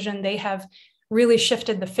Marshall decision, they have really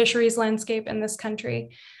shifted the fisheries landscape in this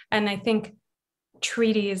country. And I think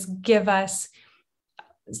treaties give us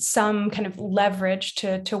some kind of leverage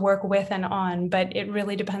to work with and on, but it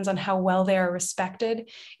really depends on how well they are respected.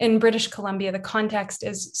 In British Columbia, the context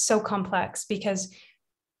is so complex because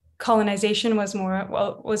colonization was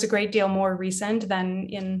a great deal more recent than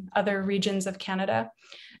in other regions of Canada.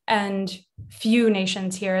 And few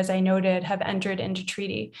nations here, as I noted, have entered into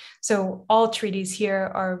treaty. So all treaties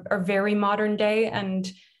here are very modern day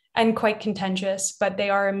and quite contentious, but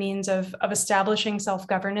they are a means of establishing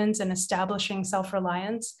self-governance and establishing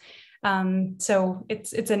self-reliance. So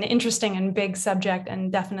it's an interesting and big subject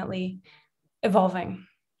and definitely evolving.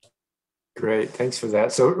 Great, thanks for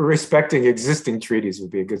that. So respecting existing treaties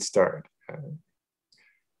would be a good start.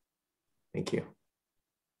 Thank you.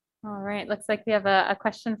 All right, looks like we have a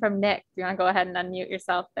question from Nick. Do you want to go ahead and unmute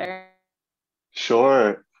yourself there?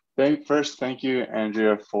 Sure. First, thank you,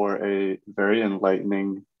 Andrea, for a very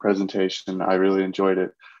enlightening presentation. I really enjoyed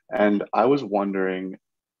it. And I was wondering,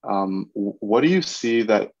 what do you see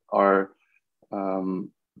that are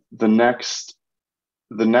the next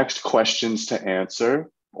questions to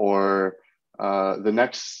answer, or the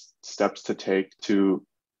next steps to take to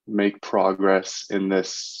make progress in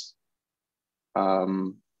this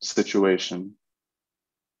situation?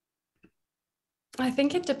 I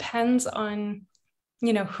think it depends on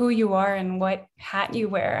who you are and what hat you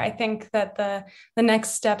wear. I think that the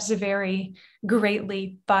next steps vary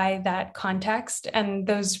greatly by that context. And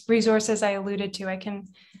those resources I alluded to, I can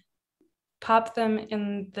pop them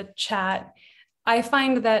in the chat. I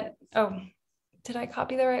find that, did I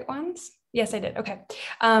copy the right ones? Yes, I did. Okay.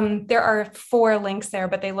 There are 4 links there,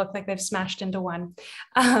 but they look like they've smashed into one.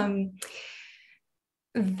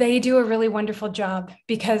 They do a really wonderful job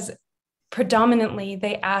because predominantly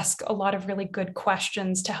they ask a lot of really good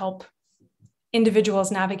questions to help individuals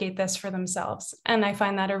navigate this for themselves. And I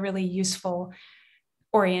find that a really useful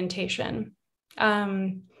orientation.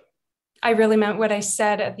 I really meant what I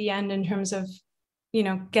said at the end in terms of,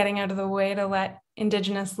 getting out of the way to let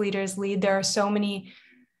Indigenous leaders lead. There are so many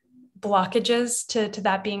blockages to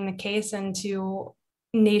that being the case, and to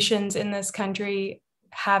nations in this country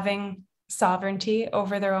having sovereignty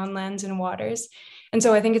over their own lands and waters. And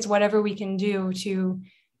so I think it's whatever we can do to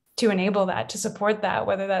enable that, to support that,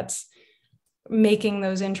 whether that's making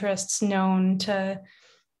those interests known to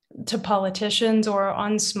politicians or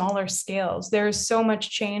on smaller scales. There's so much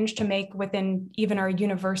change to make within even our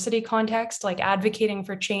university context, like advocating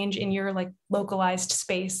for change in your localized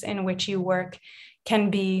space in which you work can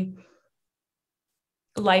be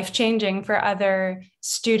life-changing for other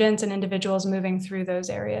students and individuals moving through those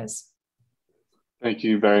areas. Thank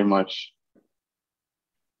you very much.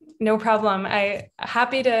 No problem. I'm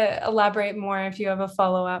happy to elaborate more if you have a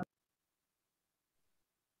follow-up.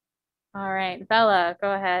 All right, Bella,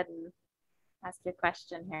 go ahead and ask your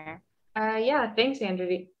question here. Yeah, thanks,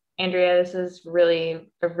 Andrea. This is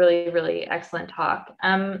really a really excellent talk.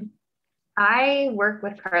 I work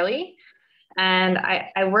with Carly, and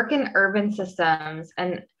I work in urban systems,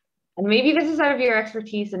 and maybe this is out of your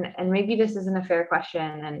expertise, and maybe this isn't a fair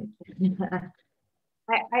question, and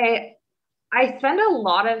I spend a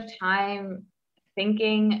lot of time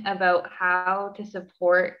thinking about how to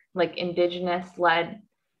support Indigenous-led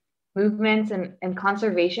movements and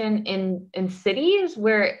conservation in cities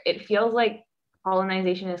where it feels like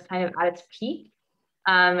colonization is kind of at its peak,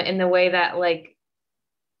 in the way that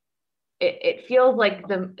it feels like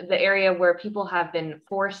the area where people have been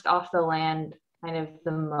forced off the land kind of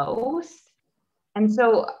the most. And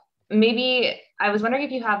so maybe I was wondering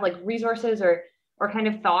if you have resources or kind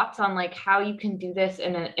of thoughts on how you can do this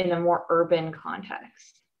in a more urban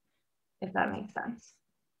context, if that makes sense.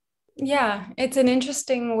 Yeah, it's an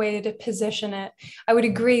interesting way to position it. I would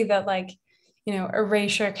agree that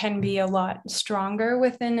erasure can be a lot stronger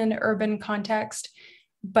within an urban context,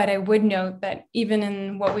 but I would note that even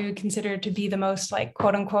in what we would consider to be the most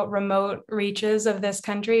quote unquote remote reaches of this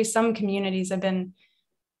country, some communities have been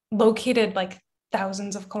located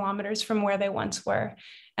thousands of kilometers from where they once were.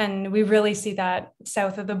 And we really see that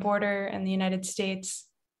south of the border in the United States,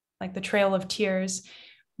 the Trail of Tears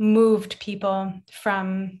moved people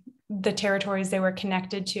from the territories they were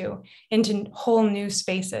connected to into whole new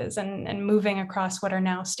spaces and moving across what are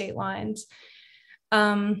now state lines.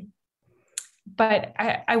 But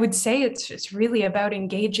I would say it's really about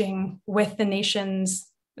engaging with the nations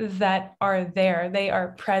that are there. They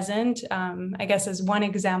are present. I guess as one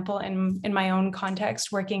example in my own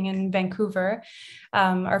context, working in Vancouver,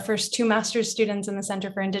 our first 2 master's students in the Center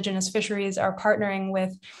for Indigenous Fisheries are partnering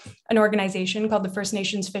with an organization called the First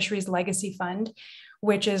Nations Fisheries Legacy Fund,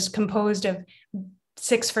 which is composed of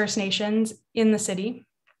 6 First Nations in the city.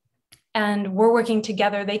 And we're working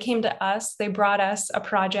together. They came to us, they brought us a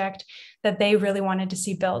project that they really wanted to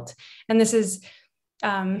see built. And this is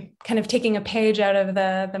kind of taking a page out of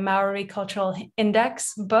the Maori Cultural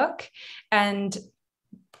Index book and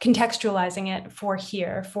contextualizing it for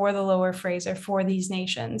here, for the Lower Fraser, for these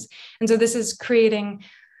nations. And so this is creating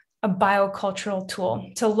a biocultural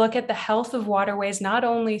tool to look at the health of waterways, not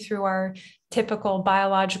only through our typical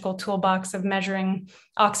biological toolbox of measuring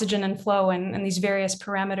oxygen and flow and these various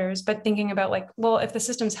parameters, but thinking about like, well, if the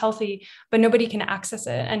system's healthy, but nobody can access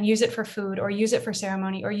it and use it for food or use it for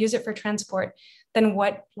ceremony or use it for transport, then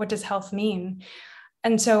what does health mean?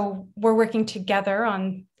 And so we're working together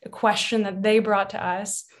on a question that they brought to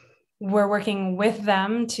us. We're working with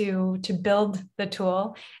them to build the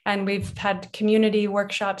tool. And we've had community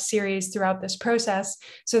workshop series throughout this process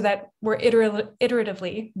so that we're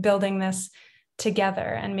iteratively building this together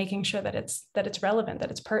and making sure that it's relevant, that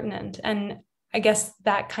it's pertinent. And I guess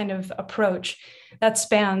that kind of approach that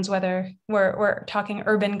spans whether we're talking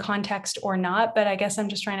urban context or not, but I guess I'm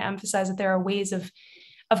just trying to emphasize that there are ways of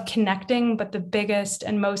connecting, but the biggest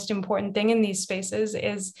and most important thing in these spaces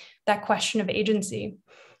is that question of agency.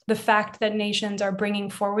 The fact that nations are bringing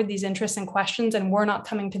forward these interests and questions, and we're not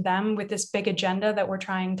coming to them with this big agenda that we're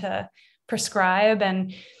trying to prescribe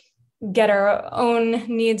and get our own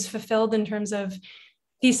needs fulfilled in terms of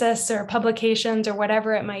thesis or publications or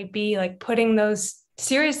whatever it might be, like putting those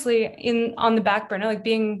seriously on the back burner, like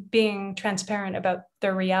being transparent about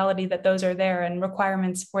the reality that those are there and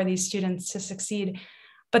requirements for these students to succeed,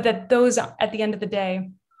 but that those at the end of the day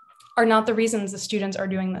are not the reasons the students are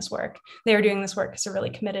doing this work. They are doing this work because they're really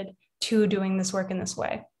committed to doing this work in this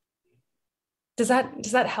way. Does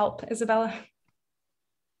that help, Isabella?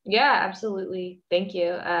 Yeah, absolutely. Thank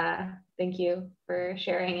you. Thank you for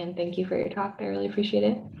sharing and thank you for your talk. I really appreciate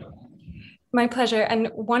it. My pleasure. And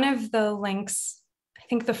one of the links, I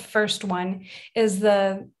think the first one, is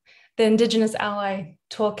the Indigenous Ally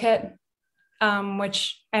Toolkit,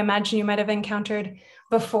 which I imagine you might have encountered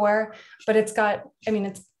before, but it's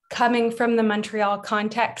coming from the Montreal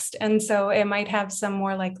context. And so it might have some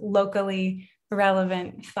more like locally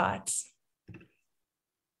relevant thoughts.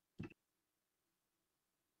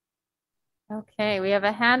 Okay, we have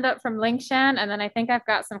a hand up from Lingshan, and then I think I've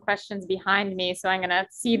got some questions behind me, so I'm going to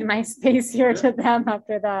cede my space here to them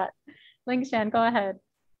after that. Lingshan, go ahead.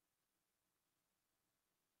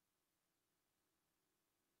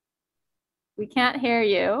 We can't hear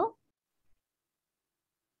you.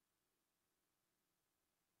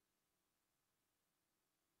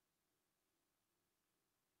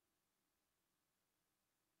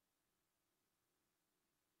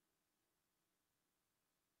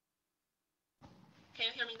 Can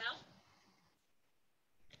you hear me now?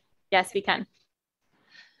 Yes, we can.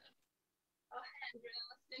 Oh, hi, Andrea.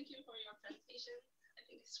 Thank you for your presentation. I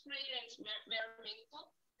think it's great and it's very, very meaningful.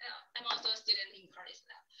 I'm also a student in Cardi's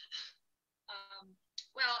lab.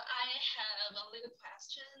 Well, I have a little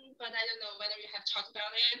question, but I don't know whether you have talked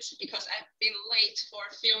about it because I've been late for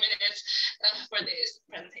a few minutes for this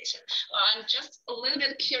presentation. I'm just a little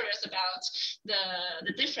bit curious about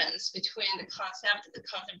the difference between the concept of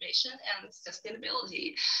conservation and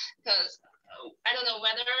sustainability, because I don't know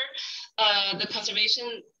whether the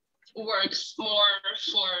conservation works more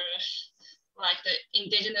for like the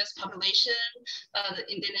indigenous population, the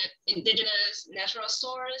indigenous natural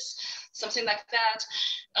source, something like that,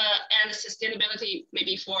 and sustainability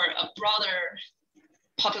maybe for a broader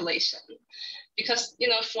population. Because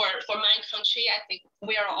for my country, I think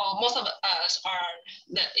most of us are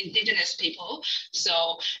the indigenous people,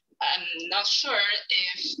 so I'm not sure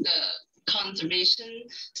if the conservation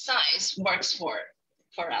science works for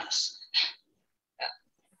us.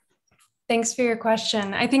 Thanks for your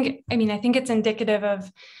question. I think it's indicative of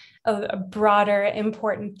a broader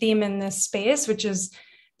important theme in this space, which is,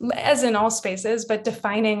 as in all spaces, but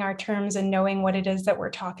defining our terms and knowing what it is that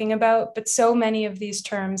we're talking about. But so many of these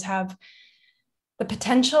terms have the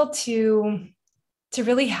potential to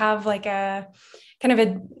really have like a kind of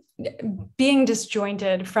a being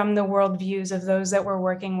disjointed from the worldviews of those that we're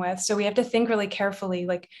working with. So we have to think really carefully,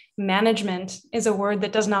 like management is a word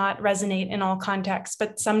that does not resonate in all contexts,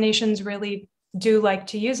 but some nations really do like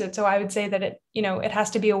to use it. So I would say that it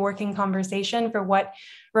has to be a working conversation for what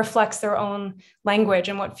reflects their own language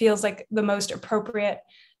and what feels like the most appropriate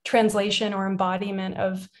translation or embodiment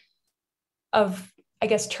of I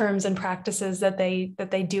guess, terms and practices that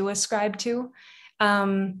they do ascribe to.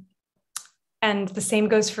 And the same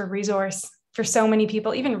goes for resource. For so many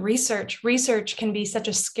people, even research can be such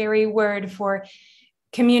a scary word for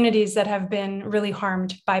communities that have been really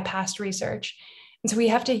harmed by past research. And so we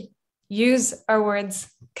have to use our words,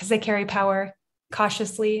 because they carry power,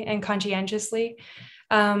 cautiously and conscientiously.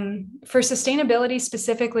 For sustainability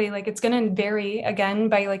specifically, like, it's going to vary again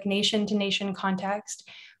by like nation to nation context.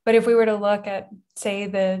 But if we were to look at, say,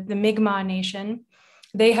 the Mi'kmaq Nation,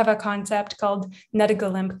 they have a concept called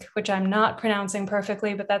Nedigalimk, which I'm not pronouncing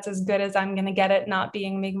perfectly, but that's as good as I'm going to get it, not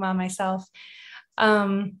being Mi'kmaq myself.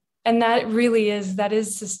 And that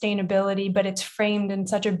is sustainability, but it's framed in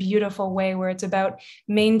such a beautiful way where it's about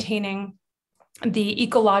maintaining the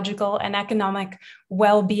ecological and economic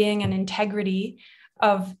well-being and integrity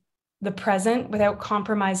of the present without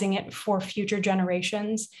compromising it for future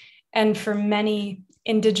generations. And for many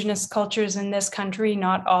Indigenous cultures in this country,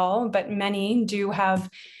 not all, but many do have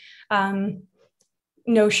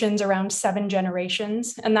notions around 7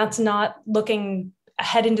 generations. And that's not looking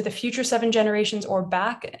ahead into the future 7 generations or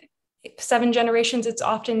back 7 generations. It's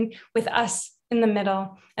often with us in the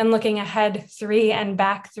middle and looking ahead 3 and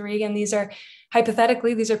back 3. And these are,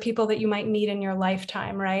 hypothetically, these are people that you might meet in your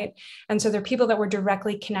lifetime, right? And so they're people that we're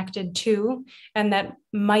directly connected to and that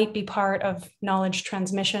might be part of knowledge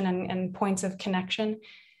transmission and points of connection.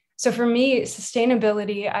 So for me,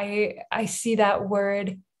 sustainability, I see that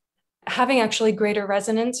word having actually greater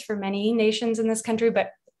resonance for many nations in this country,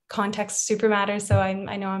 but context super matters. So I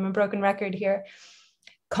know I'm a broken record here.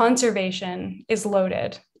 Conservation is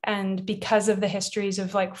loaded. And because of the histories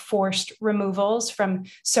of like forced removals from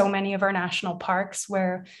so many of our national parks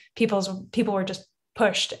where people were just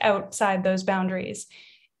pushed outside those boundaries,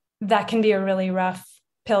 that can be a really rough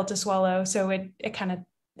pill to swallow. So it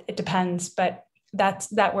depends, but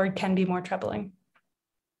that word can be more troubling.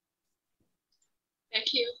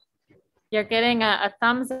 Thank you. You're getting a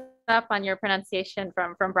thumbs up on your pronunciation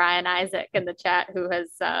from Brian Isaac in the chat, who has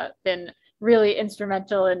been really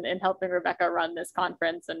instrumental in helping Rebecca run this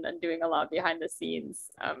conference and doing a lot behind the scenes.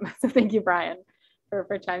 So thank you, Brian,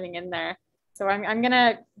 for chiming in there. So I'm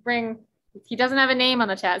gonna bring, he doesn't have a name on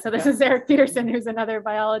the chat. So this is Eric Peterson, who's another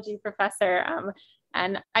biology professor.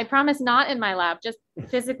 And I promise not in my lab, just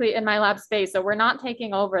physically in my lab space. So we're not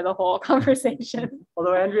taking over the whole conversation.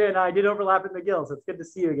 Although Andrea and I did overlap in McGill, so it's good to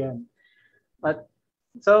see you again. But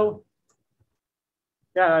so,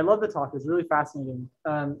 yeah, I love the talk. It's really fascinating.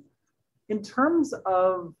 In terms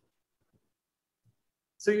of,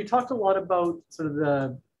 so you talked a lot about sort of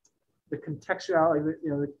the contextuality,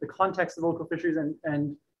 the context of local fisheries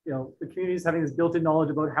and the communities having this built-in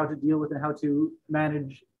knowledge about how to deal with and how to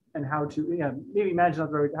manage and how to, maybe manage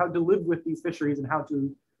not the right, how to live with these fisheries and how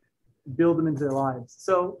to build them into their lives.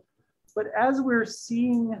 So, but as we're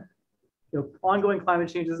seeing, ongoing climate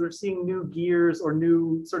changes, we're seeing new gears or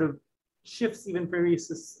new sort of shifts, even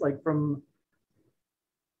from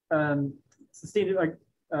sustainable,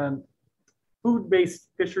 food-based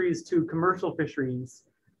fisheries to commercial fisheries.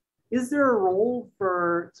 Is there a role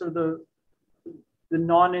for sort of the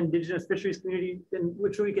non-Indigenous fisheries community in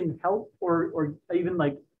which we can help or even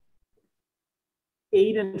like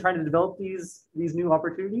aid in trying to develop these new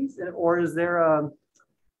opportunities? Or is there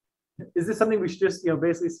is this something we should just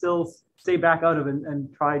basically still stay back out of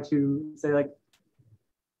and try to say, like,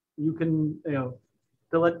 you can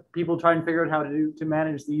to let people try and figure out how to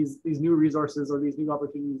manage these new resources or these new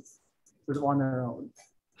opportunities sort of on their own?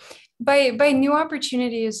 By new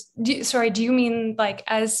opportunities, do you mean like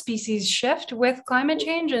as species shift with climate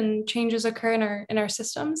change and changes occur in our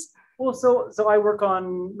systems? Well, so I work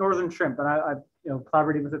on northern shrimp, and I've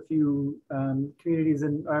collaborated with a few communities,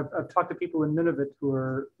 and I've talked to people in Nunavut who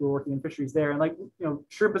are working in fisheries there, and like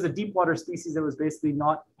shrimp is a deep water species that was basically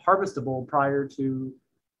not harvestable prior to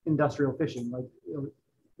industrial fishing. Like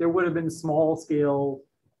there would have been small scale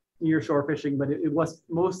near shore fishing, but it was,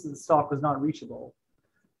 most of the stock was not reachable.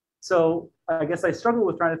 So I guess I struggle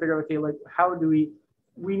with trying to figure out, okay, like how do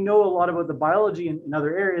we know a lot about the biology in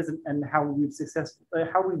other areas and how we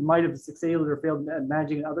might have succeeded or failed at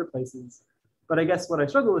managing in other places. But I guess what I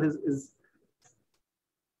struggle with is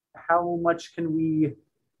how much can we,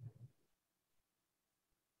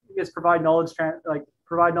 I guess, provide knowledge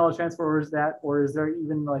transfer, or is there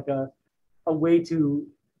even like a way to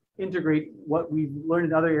integrate what we've learned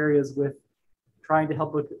in other areas with trying to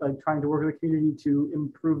help with trying to work with the community to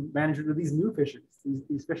improve management of these new fisheries,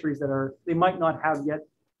 these fisheries that they might not have yet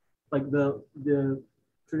like the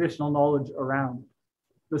traditional knowledge around,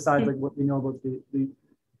 besides like what we know about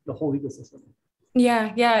the whole ecosystem.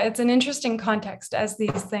 Yeah, it's an interesting context as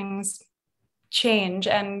these things change.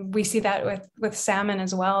 And we see that with salmon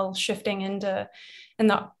as well, shifting into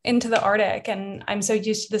the Arctic. And I'm so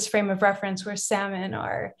used to this frame of reference where salmon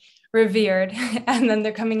are revered, and then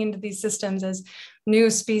they're coming into these systems as new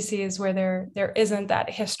species where there isn't that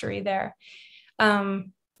history there.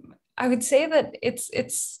 I would say that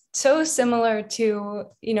it's so similar to,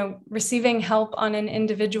 receiving help on an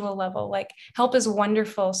individual level. Like, help is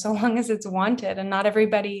wonderful so long as it's wanted, and not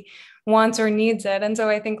everybody wants or needs it. And so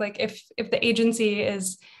I think, like, if the agency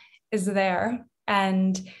is there,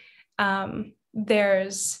 and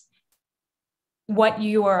there's what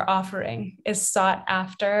you are offering is sought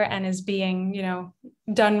after and is being,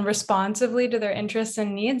 done responsively to their interests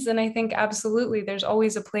and needs, then I think absolutely there's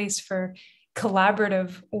always a place for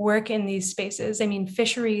collaborative work in these spaces. I mean,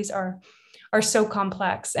 fisheries are so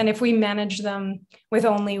complex, and if we manage them with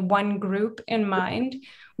only one group in mind,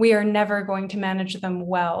 we are never going to manage them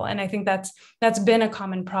well. And I think that's been a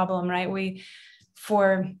common problem, right?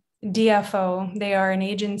 For DFO, they are an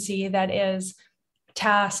agency that is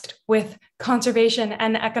tasked with conservation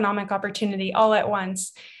and economic opportunity all at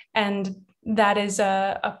once. And that is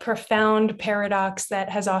a profound paradox that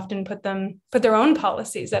has often put their own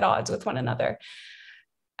policies at odds with one another.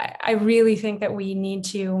 I really think that we need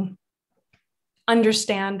to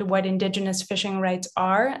understand what Indigenous fishing rights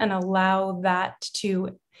are and allow that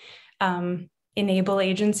to enable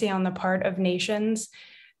agency on the part of nations.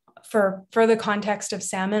 For the context of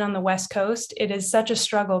salmon on the West Coast, it is such a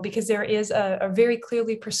struggle because there is a very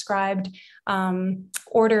clearly prescribed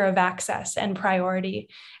order of access and priority.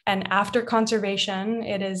 And after conservation,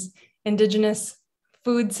 it is Indigenous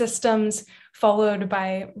food systems followed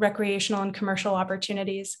by recreational and commercial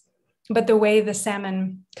opportunities. But the way the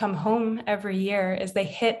salmon come home every year is they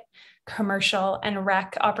hit commercial and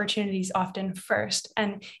rec opportunities often first,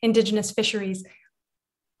 and Indigenous fisheries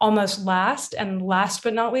almost last. And last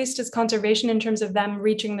but not least is conservation, in terms of them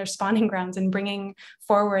reaching their spawning grounds and bringing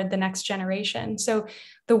forward the next generation. So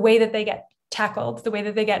the way that they get tackled, the way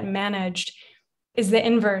that they get managed, is the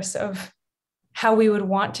inverse of how we would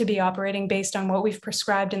want to be operating based on what we've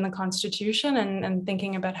prescribed in the Constitution, and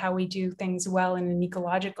thinking about how we do things well in an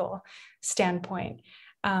ecological standpoint.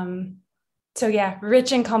 So yeah,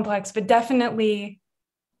 rich and complex, but definitely,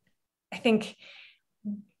 I think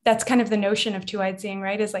that's kind of the notion of two-eyed seeing,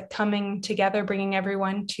 right? Is like coming together, bringing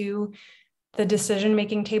everyone to the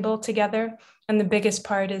decision-making table together. And the biggest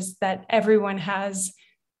part is that everyone has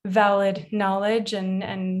valid knowledge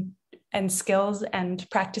and skills and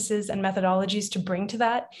practices and methodologies to bring to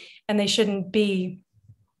that. And they shouldn't be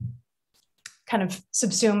kind of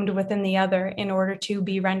subsumed within the other in order to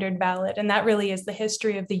be rendered valid. And that really is the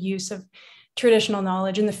history of the use of traditional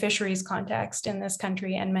knowledge in the fisheries context in this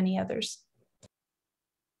country and many others.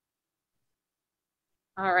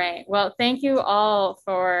 All right. Well, thank you all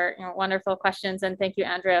for wonderful questions, and thank you,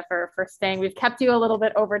 Andrea, for staying. We've kept you a little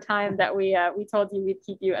bit over time that we told you we'd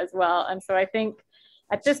keep you as well. And so I think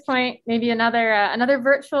at this point, maybe another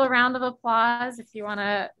virtual round of applause if you want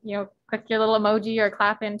to click your little emoji or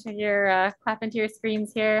clap into your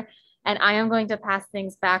screens here. And I am going to pass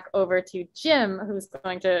things back over to Jim, who's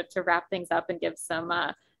going to wrap things up and give some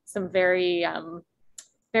very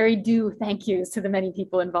due thank yous to the many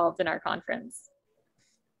people involved in our conference.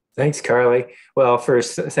 Thanks, Carly. Well,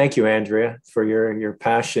 first, thank you, Andrea, for your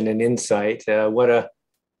passion and insight. What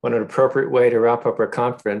an appropriate way to wrap up our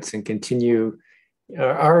conference and continue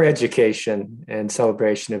our education and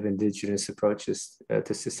celebration of Indigenous approaches to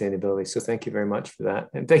sustainability. So thank you very much for that.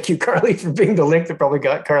 And thank you, Carly, for being the link that probably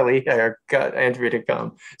got Andrea to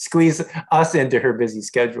come squeeze us into her busy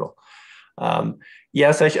schedule.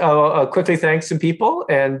 Yes, I'll quickly thank some people,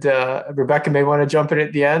 and Rebecca may want to jump in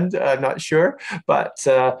at the end, I'm not sure. But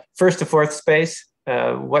first to fourth space,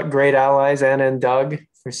 what great allies, Anna and Doug,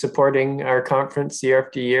 for supporting our conference year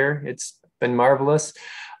after year. It's been marvelous.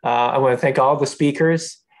 I want to thank all the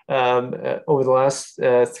speakers over the last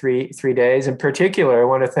three days. In particular, I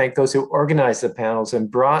want to thank those who organized the panels and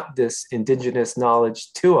brought this Indigenous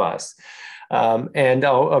knowledge to us. And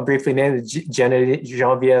I'll briefly name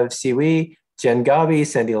Geneviève Siwi, Jen Gabi,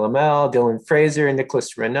 Sandy Lamel, Dylan Fraser,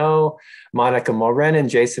 Nicholas Renault, Monica Morin,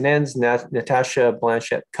 Jason Enns, Natasha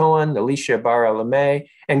Blanchette-Cohen, Alicia Barra-Lemay,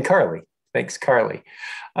 and Carly. Thanks, Carly.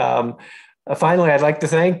 Finally, I'd like to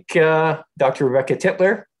thank Dr. Rebecca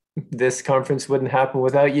Titler. This conference wouldn't happen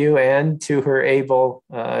without you, and to her able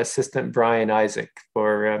assistant, Brian Isaac,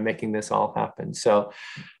 for making this all happen. So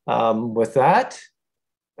with that,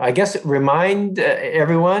 I guess remind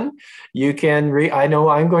everyone, you can I know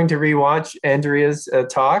I'm going to rewatch Andrea's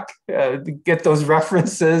talk, get those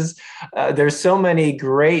references. There's so many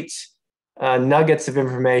great nuggets of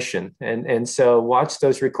information. And so watch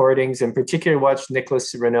those recordings, and particularly watch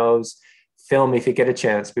Nicholas Renault's film if you get a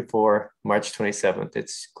chance before March 27th.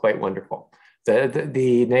 It's quite wonderful.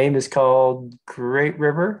 The name is called Great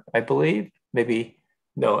River, I believe. Maybe,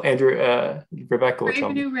 no, Andrew, Rebecca will tell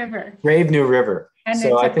me. Brave New River. Brave New River. And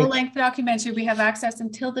so it's a full-length documentary. We have access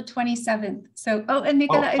until the 27th. So, and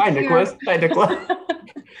Nicola is hi, here. Nicholas. Hi, Nicola.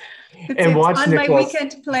 It's watch on Nicholas. my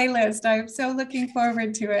weekend playlist. I'm so looking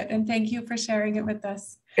forward to it. And thank you for sharing it with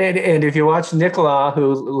us. And if you watch Nicola,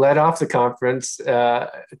 who led off the conference,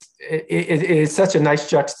 it's such a nice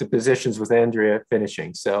juxtapositions with Andrea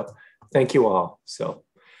finishing. So thank you all. So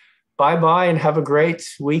bye-bye and have a great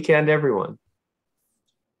weekend, everyone.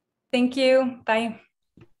 Thank you. Bye.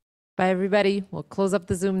 Bye, everybody. We'll close up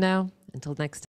the Zoom now. Until next time.